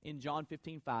in John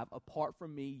 15:5, apart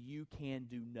from me, you can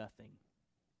do nothing.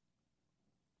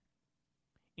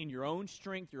 In your own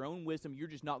strength, your own wisdom, you're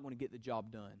just not going to get the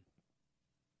job done.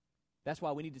 That's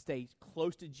why we need to stay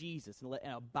close to Jesus and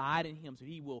abide in him so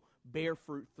he will bear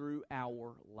fruit through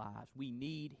our lives. We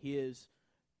need his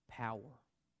power.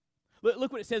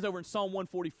 Look what it says over in Psalm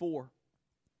 144.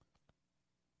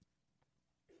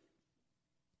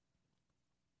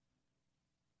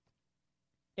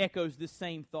 Echoes this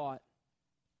same thought.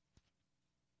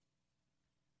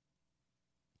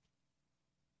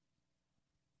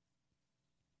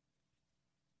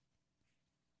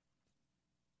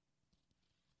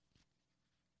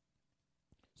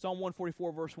 Psalm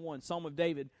 144, verse 1, Psalm of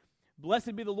David.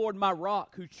 Blessed be the Lord my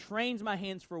rock, who trains my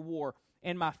hands for war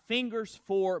and my fingers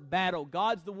for battle.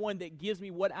 God's the one that gives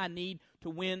me what I need to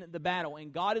win the battle.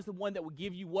 And God is the one that will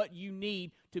give you what you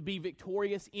need to be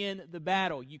victorious in the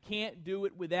battle. You can't do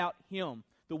it without Him.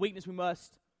 The weakness we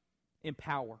must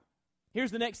empower. Here's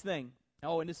the next thing.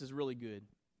 Oh, and this is really good.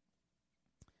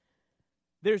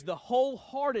 There's the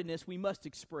wholeheartedness we must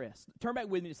express. Turn back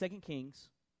with me to 2 Kings.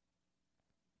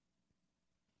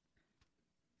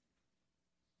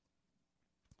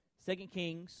 2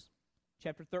 Kings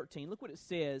chapter 13. Look what it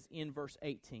says in verse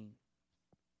 18.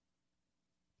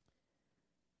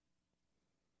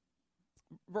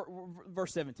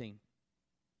 Verse 17.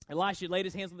 Elisha laid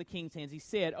his hands on the king's hands. He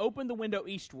said, open the window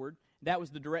eastward. That was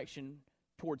the direction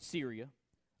towards Syria.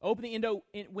 Open the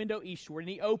window eastward. And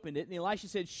he opened it. And Elisha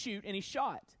said, shoot. And he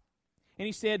shot. And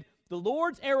he said, the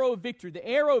Lord's arrow of victory, the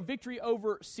arrow of victory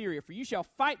over Syria. For you shall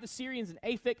fight the Syrians in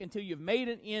Aphek until you have made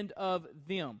an end of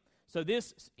them. So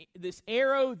this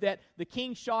arrow that the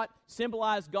king shot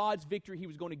symbolized God's victory He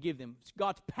was going to give them.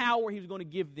 God's power He was going to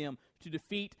give them to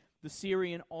defeat the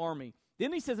Syrian army.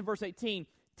 Then he says in verse 18,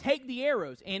 take the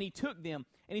arrows, and he took them.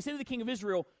 And he said to the king of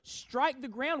Israel, strike the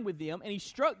ground with them. And he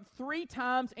struck 3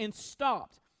 times and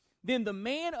stopped. Then the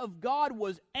man of God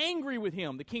was angry with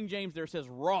him. The King James there says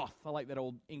wroth. I like that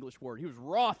old English word. He was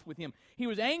wroth with him. He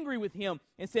was angry with him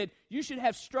and said, you should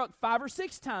have struck 5 or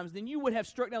 6 times. Then you would have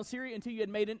struck down Syria until you had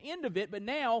made an end of it. But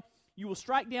now you will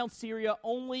strike down Syria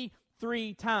only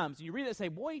 3 times. And you read that and say,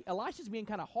 boy, Elisha's being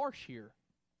kind of harsh here.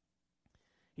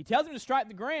 He tells him to strike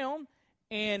the ground,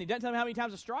 and he doesn't tell him how many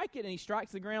times to strike it, and he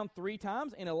strikes the ground 3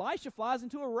 times, and Elisha flies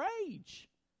into a rage.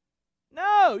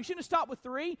 No, you shouldn't have stopped with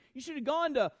 3. You should have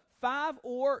gone to 5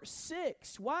 or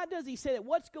 6. Why does he say that?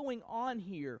 What's going on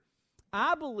here?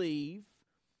 I believe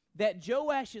that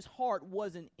Joash's heart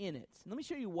wasn't in it. Let me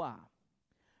show you why.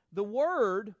 The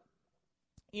word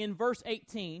in verse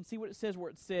 18, see what it says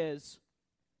where it says,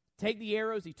 take the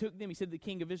arrows, he took them, he said to the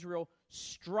king of Israel,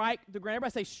 strike the ground.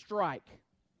 Everybody say strike.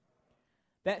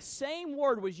 That same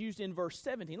word was used in verse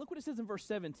 17. Look what it says in verse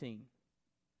 17.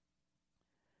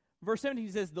 Verse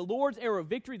 17 says, the Lord's arrow of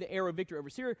victory, the arrow of victory over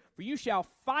Syria, for you shall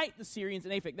fight the Syrians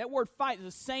in Aphek. That word fight is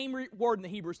the same word in the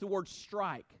Hebrew. It's the word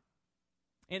strike.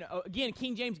 And again,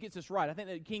 King James gets this right. I think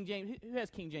that King James, who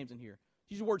has King James in here?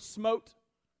 Use the word smote.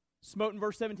 Smote in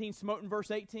verse 17, smote in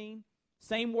verse 18.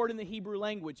 Same word in the Hebrew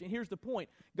language. And here's the point.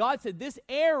 God said this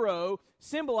arrow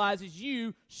symbolizes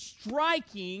you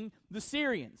striking the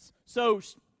Syrians. So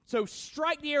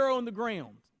strike the arrow on the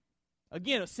ground.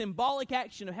 Again, a symbolic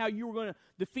action of how you were going to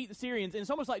defeat the Syrians. And it's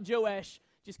almost like Joash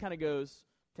just kind of goes,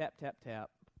 tap, tap, tap.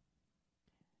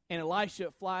 And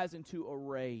Elisha flies into a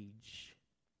rage.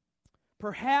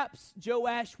 Perhaps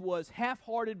Joash was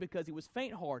half-hearted because he was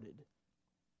faint-hearted.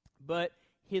 But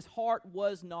his heart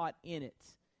was not in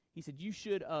it. He said, you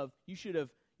should have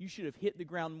hit the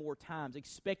ground more times,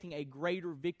 expecting a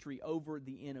greater victory over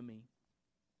the enemy.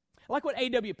 I like what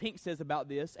A.W. Pink says about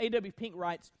this. A.W. Pink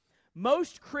writes,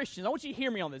 most Christians, I want you to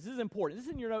hear me on this. This is important. This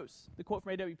is in your notes. The quote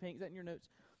from A.W. Pink, is that in your notes?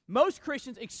 Most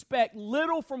Christians expect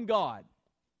little from God,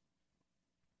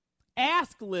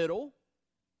 ask little,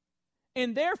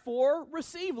 and therefore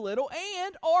receive little,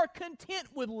 and are content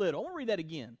with little. I want to read that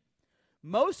again.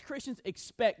 Most Christians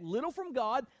expect little from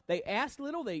God. They ask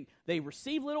little, they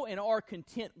receive little, and are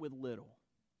content with little.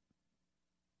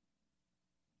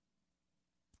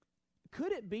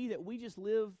 Could it be that we just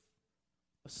live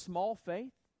a small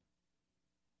faith?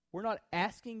 We're not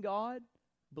asking God,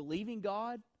 believing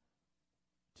God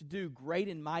to do great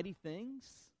and mighty things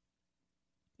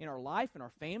in our life, in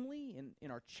our family,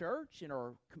 in our church, in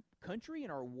our country, in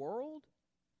our world.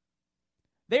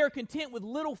 They are content with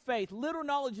little faith, little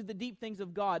knowledge of the deep things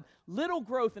of God, little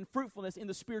growth and fruitfulness in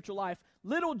the spiritual life,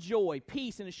 little joy,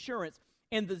 peace, and assurance.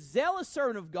 And the zealous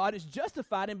servant of God is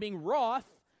justified in being wroth,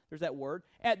 there's that word,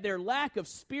 at their lack of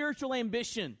spiritual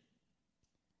ambition.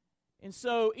 And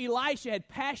so Elisha had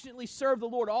passionately served the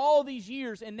Lord all these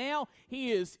years, and now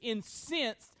he is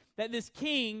incensed that this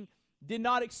king did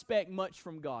not expect much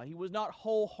from God. He was not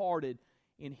wholehearted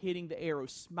in hitting the arrow,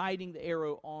 smiting the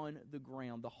arrow on the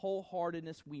ground. The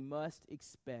wholeheartedness we must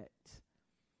expect.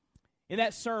 In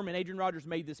that sermon, Adrian Rogers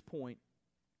made this point,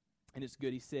 and it's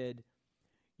good. He said,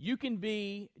 you can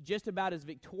be just about as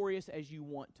victorious as you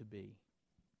want to be.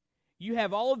 You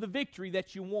have all of the victory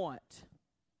that you want.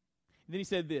 And then he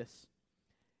said this,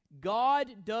 God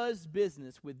does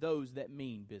business with those that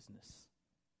mean business.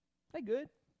 Is that good?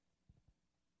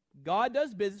 God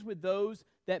does business with those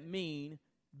that mean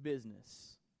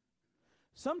business.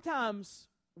 Sometimes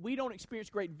we don't experience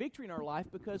great victory in our life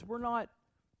because we're not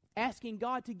asking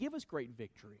God to give us great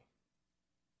victory.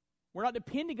 We're not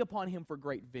depending upon Him for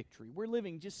great victory. We're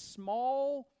living just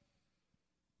small,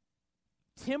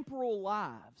 temporal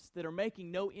lives that are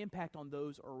making no impact on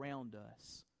those around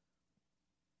us.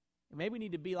 And maybe we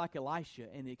need to be like Elisha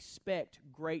and expect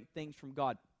great things from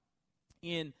God.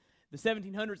 In the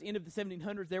 1700s, end of the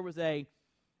 1700s, there was a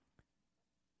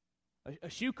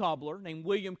shoe cobbler named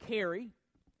William Carey,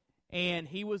 and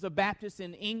he was a Baptist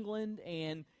in England,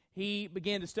 and he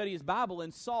began to study his Bible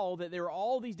and saw that there were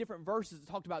all these different verses that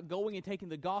talked about going and taking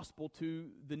the gospel to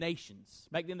the nations.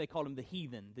 Back then they called them the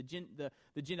heathen, the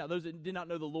Gentile, those that did not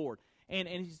know the Lord. And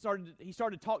he started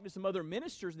to talk to some other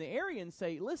ministers in the area and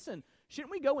say, listen,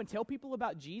 shouldn't we go and tell people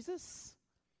about Jesus?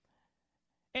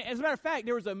 And as a matter of fact,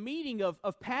 there was a meeting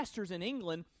of pastors in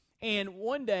England, and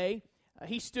one day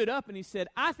he stood up and he said,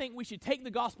 I think we should take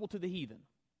the gospel to the heathen.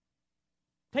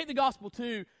 Take the gospel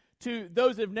to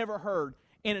those that have never heard.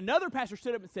 And another pastor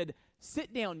stood up and said,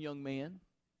 sit down, young man.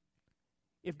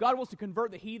 If God wants to convert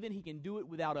the heathen, He can do it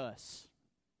without us.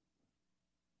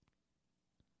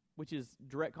 Which is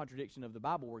direct contradiction of the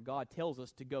Bible where God tells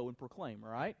us to go and proclaim, all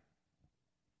right?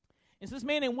 And so this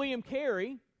man named William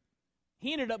Carey,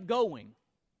 he ended up going.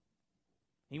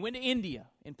 He went to India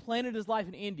and planted his life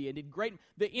in India and did great.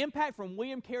 The impact from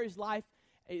William Carey's life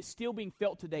is still being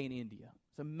felt today in India.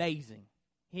 It's amazing.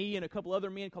 He and a couple other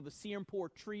men called the Serampore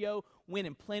Trio went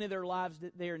and planted their lives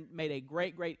there and made a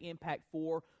great, great impact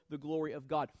for the glory of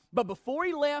God. But before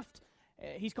he left,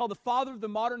 he's called the father of the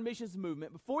modern missions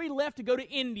movement. Before he left to go to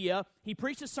India, he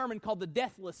preached a sermon called the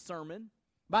Deathless Sermon.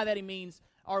 By that he means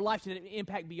our life should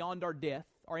impact beyond our death.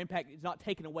 Our impact is not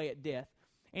taken away at death.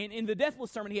 And in the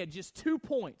Deathless Sermon, he had just 2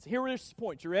 points. Here are his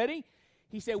points. You ready?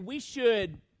 He said we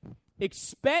should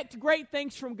expect great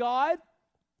things from God,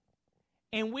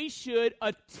 and we should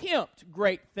attempt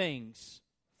great things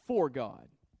for God.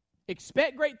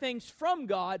 Expect great things from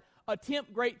God,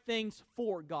 attempt great things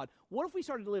for God. What if we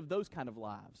started to live those kind of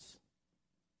lives?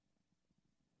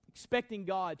 Expecting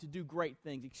God to do great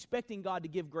things, expecting God to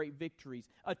give great victories,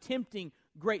 attempting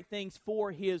great things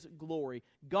for His glory.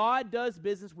 God does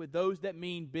business with those that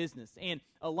mean business. And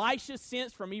Elisha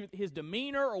sensed from his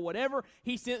demeanor or whatever,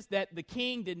 he sensed that the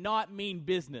king did not mean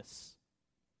business.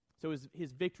 So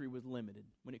his victory was limited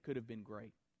when it could have been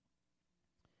great.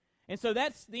 And so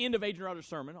that's the end of Adrian Rogers'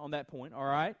 sermon on that point, all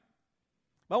right?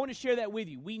 But I want to share that with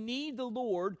you. We need the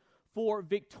Lord for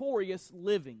victorious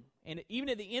living. And even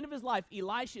at the end of his life,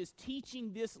 Elisha is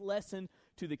teaching this lesson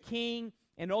to the king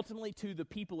and ultimately to the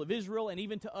people of Israel and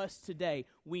even to us today.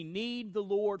 We need the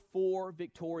Lord for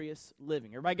victorious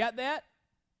living. Everybody got that?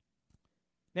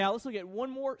 Now let's look at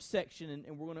one more section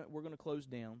and we're gonna close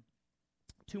down.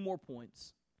 2 more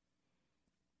points.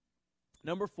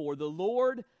 Number 4, the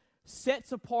Lord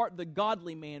sets apart the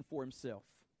godly man for Himself,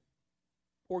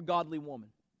 or godly woman,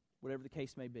 whatever the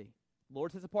case may be. The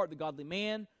Lord sets apart the godly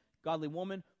man, godly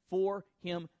woman for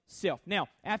Himself. Now,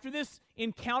 after this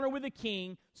encounter with the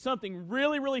king, something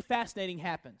really, really fascinating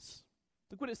happens.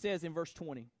 Look what it says in verse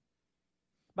 20.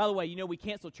 By the way, we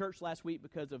canceled church last week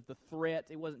because of the threat.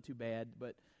 It wasn't too bad,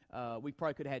 but we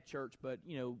probably could have had church, but,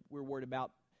 we're worried about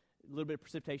a little bit of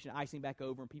precipitation, icing back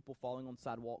over, and people falling on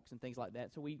sidewalks and things like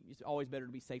that. So it's always better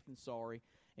to be safe than sorry.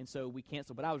 And so we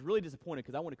canceled. But I was really disappointed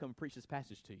because I want to come and preach this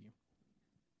passage to you.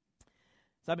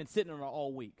 So I've been sitting on it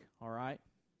all week, all right?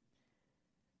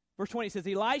 Verse 20 says,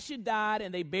 Elisha died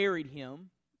and they buried him.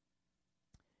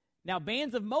 Now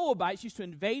bands of Moabites used to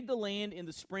invade the land in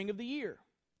the spring of the year.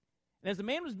 And as the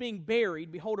man was being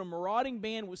buried, behold, a marauding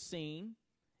band was seen,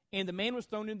 and the man was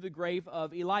thrown into the grave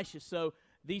of Elisha. So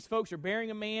these folks are burying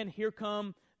a man. Here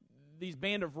come these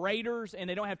band of raiders, and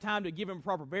they don't have time to give him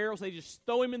proper burial, so they just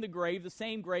throw him in the grave, the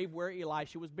same grave where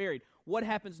Elisha was buried. What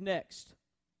happens next?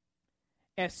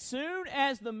 As soon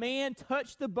as the man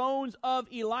touched the bones of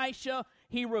Elisha,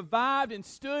 he revived and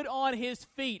stood on his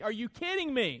feet. Are you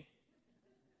kidding me?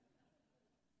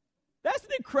 That's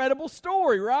an incredible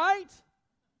story, right?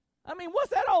 I mean, what's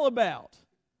that all about?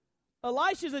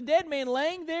 Elisha's a dead man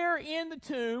laying there in the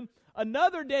tomb.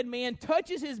 Another dead man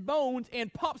touches his bones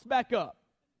and pops back up.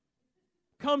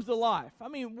 Comes to life. I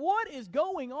mean, what is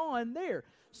going on there?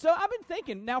 So I've been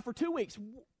thinking now for 2 weeks,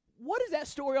 what is that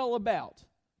story all about?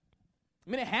 I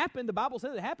mean, it happened. The Bible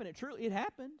says it happened. It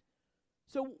happened.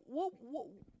 So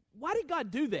why did God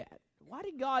do that? Why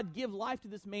did God give life to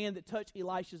this man that touched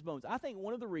Elisha's bones? I think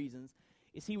one of the reasons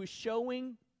is He was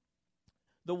showing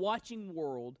the watching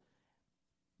world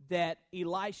that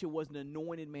Elisha was an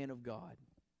anointed man of God.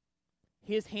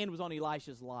 His hand was on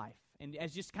Elisha's life. And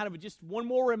as just kind of just one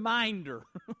more reminder,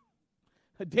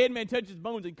 a dead man touches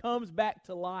bones and comes back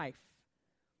to life.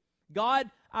 God,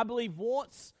 I believe,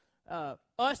 wants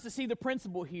us to see the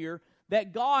principle here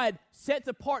that God sets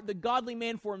apart the godly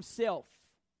man for himself.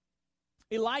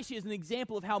 Elisha is an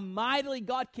example of how mightily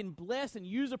God can bless and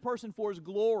use a person for his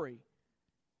glory.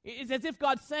 It's as if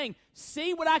God's saying,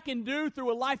 see what I can do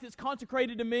through a life that's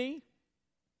consecrated to me.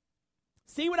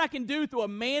 See what I can do through a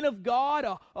man of God,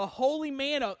 a holy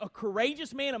man, a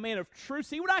courageous man, a man of truth.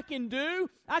 See what I can do?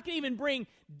 I can even bring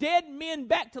dead men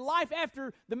back to life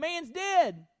after the man's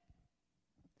dead.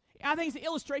 I think it's an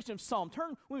illustration of Psalm.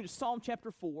 Turn with me to Psalm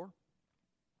chapter 4.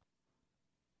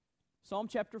 Psalm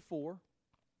chapter 4.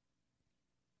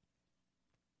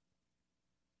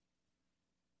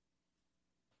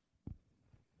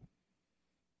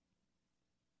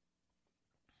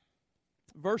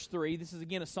 Verse 3, this is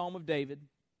again a Psalm of David.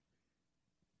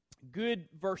 Good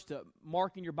verse to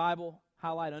mark in your Bible,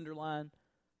 highlight, underline,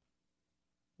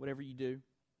 whatever you do.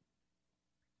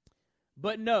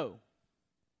 But know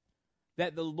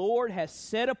that the Lord has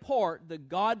set apart the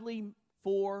godly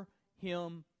for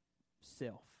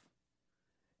himself.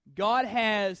 God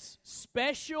has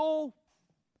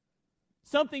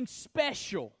something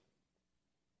special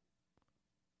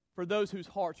for those whose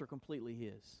hearts are completely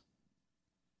his.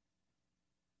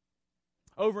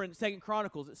 Over in 2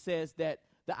 Chronicles, it says that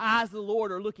the eyes of the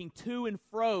Lord are looking to and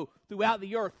fro throughout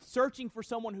the earth, searching for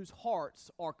someone whose hearts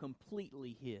are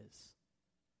completely his.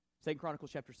 2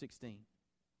 Chronicles chapter 16.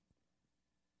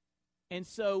 And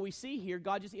so we see here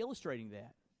God just illustrating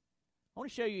that. I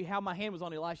want to show you how my hand was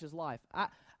on Elisha's life.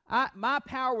 My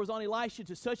power was on Elisha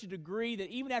to such a degree that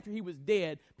even after he was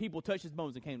dead, people touched his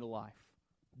bones and came to life.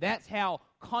 That's how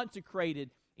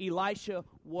consecrated Elisha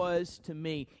was to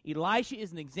me. Elisha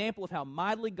is an example of how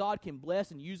mightily God can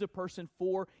bless and use a person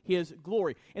for his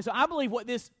glory. And so I believe what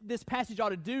this passage ought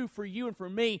to do for you and for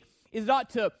me is it ought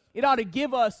to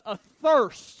give us a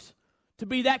thirst to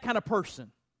be that kind of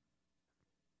person.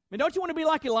 I mean, don't you want to be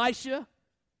like Elisha?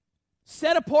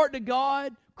 Set apart to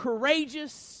God,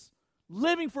 courageous,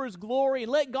 living for his glory,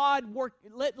 and letting God work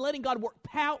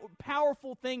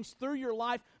powerful things through your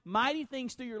life, mighty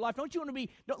things through your life. Don't you want to be,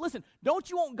 don't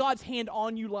you want God's hand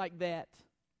on you like that?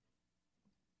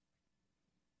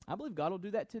 I believe God will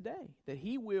do that today, that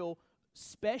he will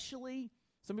specially,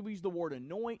 some people use the word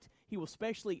anoint, he will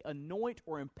specially anoint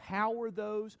or empower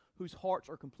those whose hearts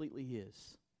are completely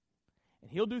his.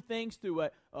 And he'll do things through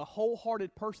a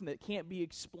wholehearted person that can't be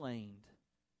explained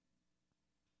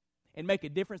and make a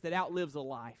difference that outlives a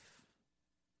life.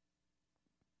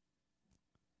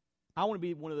 I want to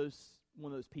be one of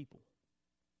those people.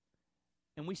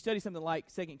 And we study something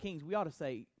like 2 Kings, we ought to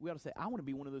say, I want to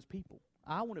be one of those people.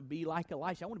 I want to be like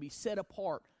Elisha. I want to be set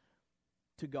apart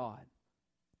to God.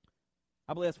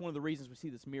 I believe that's one of the reasons we see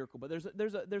this miracle. But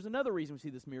there's another reason we see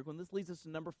this miracle, and this leads us to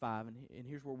number 5, and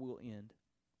here's where we'll end.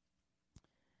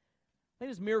 I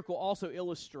think this miracle also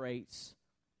illustrates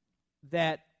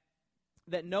that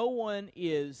no one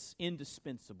is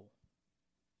indispensable.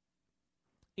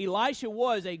 Elisha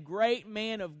was a great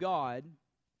man of God,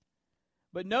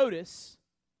 but notice,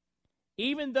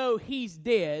 even though he's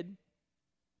dead,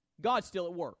 God's still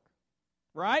at work,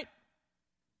 right?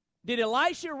 Did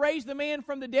Elisha raise the man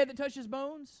from the dead that touched his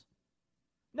bones?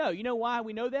 No. You know why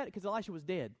we know that? Because Elisha was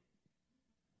dead.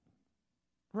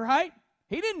 Right?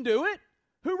 He didn't do it.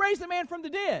 Who raised the man from the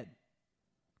dead?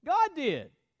 God did.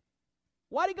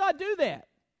 Why did God do that?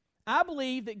 I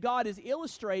believe that God is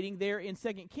illustrating there in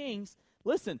 2 Kings.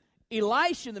 Listen,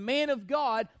 Elisha, the man of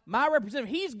God, my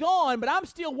representative, he's gone, but I'm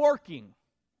still working.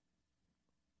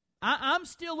 I'm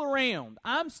still around.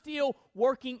 I'm still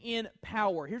working in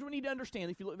power. Here's what we need to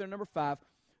understand. If you look there, number 5,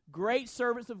 great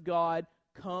servants of God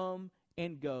come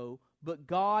and go, but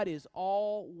God is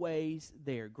always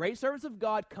there. Great servants of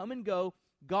God come and go.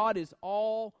 God is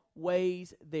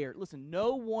always there. Listen,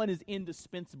 no one is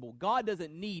indispensable. God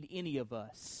doesn't need any of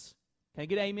us. Can I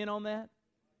get amen on that?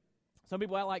 Some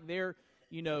people act like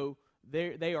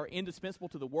they are indispensable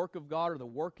to the work of God or the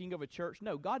working of a church.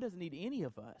 No, God doesn't need any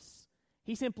of us.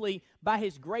 He simply, by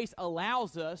his grace,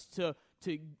 allows us to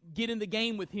get in the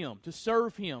game with him, to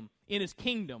serve him in his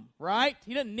kingdom, right?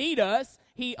 He doesn't need us.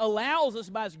 He allows us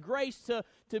by his grace to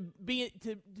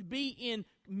be in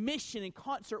mission and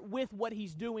concert with what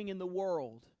he's doing in the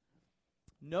world.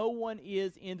 No one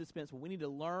is indispensable. We need to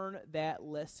learn that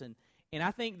lesson. And I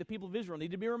think the people of Israel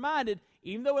need to be reminded,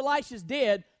 even though Elisha's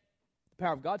dead, the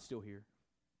power of God's still here.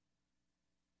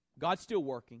 God's still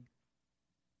working.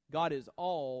 God is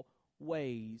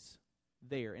always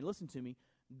there. And listen to me,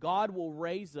 God will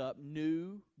raise up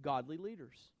new godly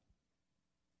leaders.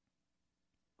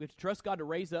 We have to trust God to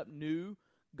raise up new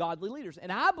godly leaders.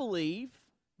 And I believe,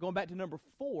 going back to number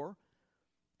 4,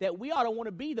 that we ought to want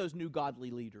to be those new godly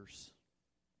leaders.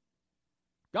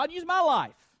 God, use my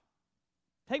life.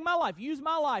 Take my life. Use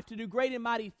my life to do great and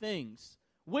mighty things.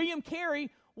 William Carey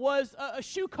was a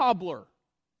shoe cobbler.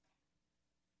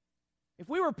 If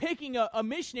we were picking a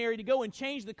missionary to go and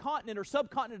change the continent or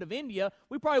subcontinent of India,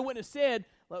 we probably wouldn't have said,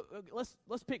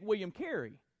 let's pick William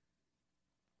Carey.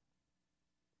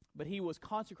 But he was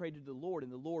consecrated to the Lord,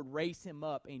 and the Lord raised him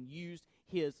up and used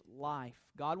his life.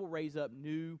 God will raise up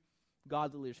new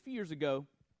godly leaders. A few years ago,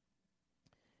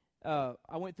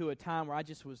 I went through a time where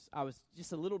I was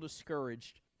just a little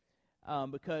discouraged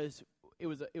because it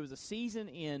was a season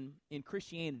in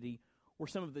Christianity where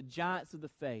some of the giants of the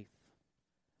faith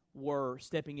were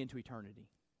stepping into eternity.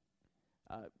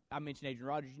 I mentioned Adrian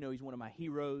Rogers. You know, he's one of my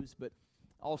heroes, but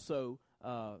also,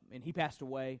 and he passed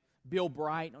away. Bill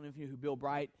Bright, I don't know if you know who Bill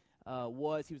Bright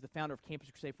was. He was the founder of Campus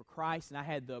Crusade for Christ, and I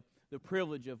had the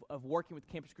privilege of working with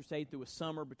Campus Crusade through a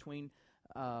summer between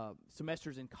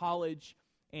semesters in college,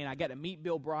 and I got to meet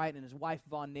Bill Bright and his wife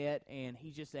Vonette, and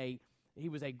he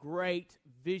was a great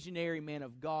visionary man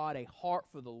of God, a heart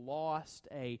for the lost,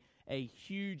 a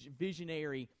huge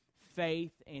visionary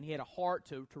faith, and he had a heart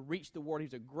to reach the world. He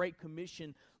was a great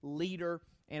commission leader,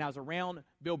 and I was around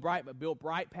Bill Bright, but Bill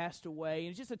Bright passed away. And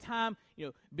it's just a time,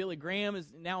 Billy Graham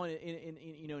is now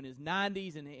in his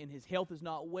 90s, and his health is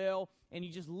not well. And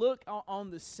you just look on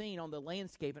the scene, on the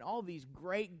landscape, and all these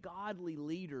great godly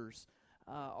leaders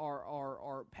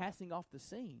are passing off the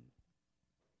scene.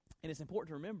 And it's important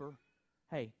to remember,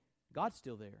 hey, God's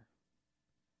still there.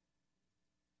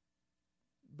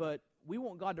 But we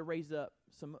want God to raise up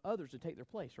some others to take their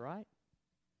place, right?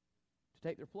 To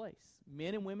take their place.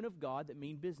 Men and women of God that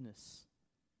mean business.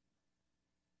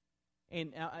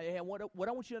 And what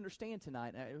I want you to understand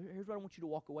tonight, here's what I want you to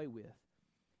walk away with.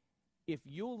 If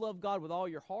you'll love God with all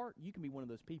your heart, you can be one of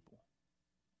those people.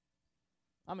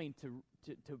 I mean, to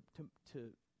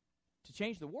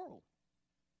change the world.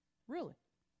 Really.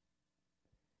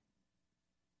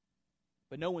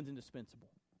 But no one's indispensable.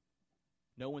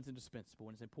 No one's indispensable,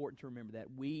 and it's important to remember that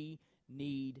we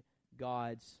need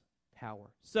God's power.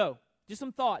 So, just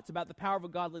some thoughts about the power of a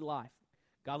godly life.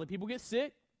 Godly people get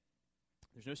sick.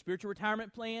 There's no spiritual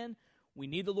retirement plan. We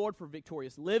need the Lord for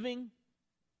victorious living.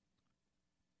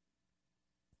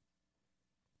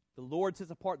 The Lord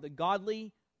sets apart the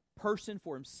godly person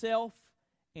for himself,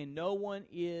 and no one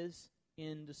is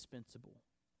indispensable.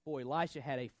 Boy, Elisha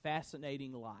had a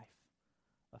fascinating life.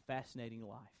 A fascinating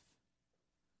life.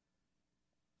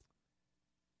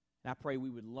 And I pray we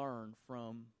would learn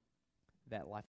from that life.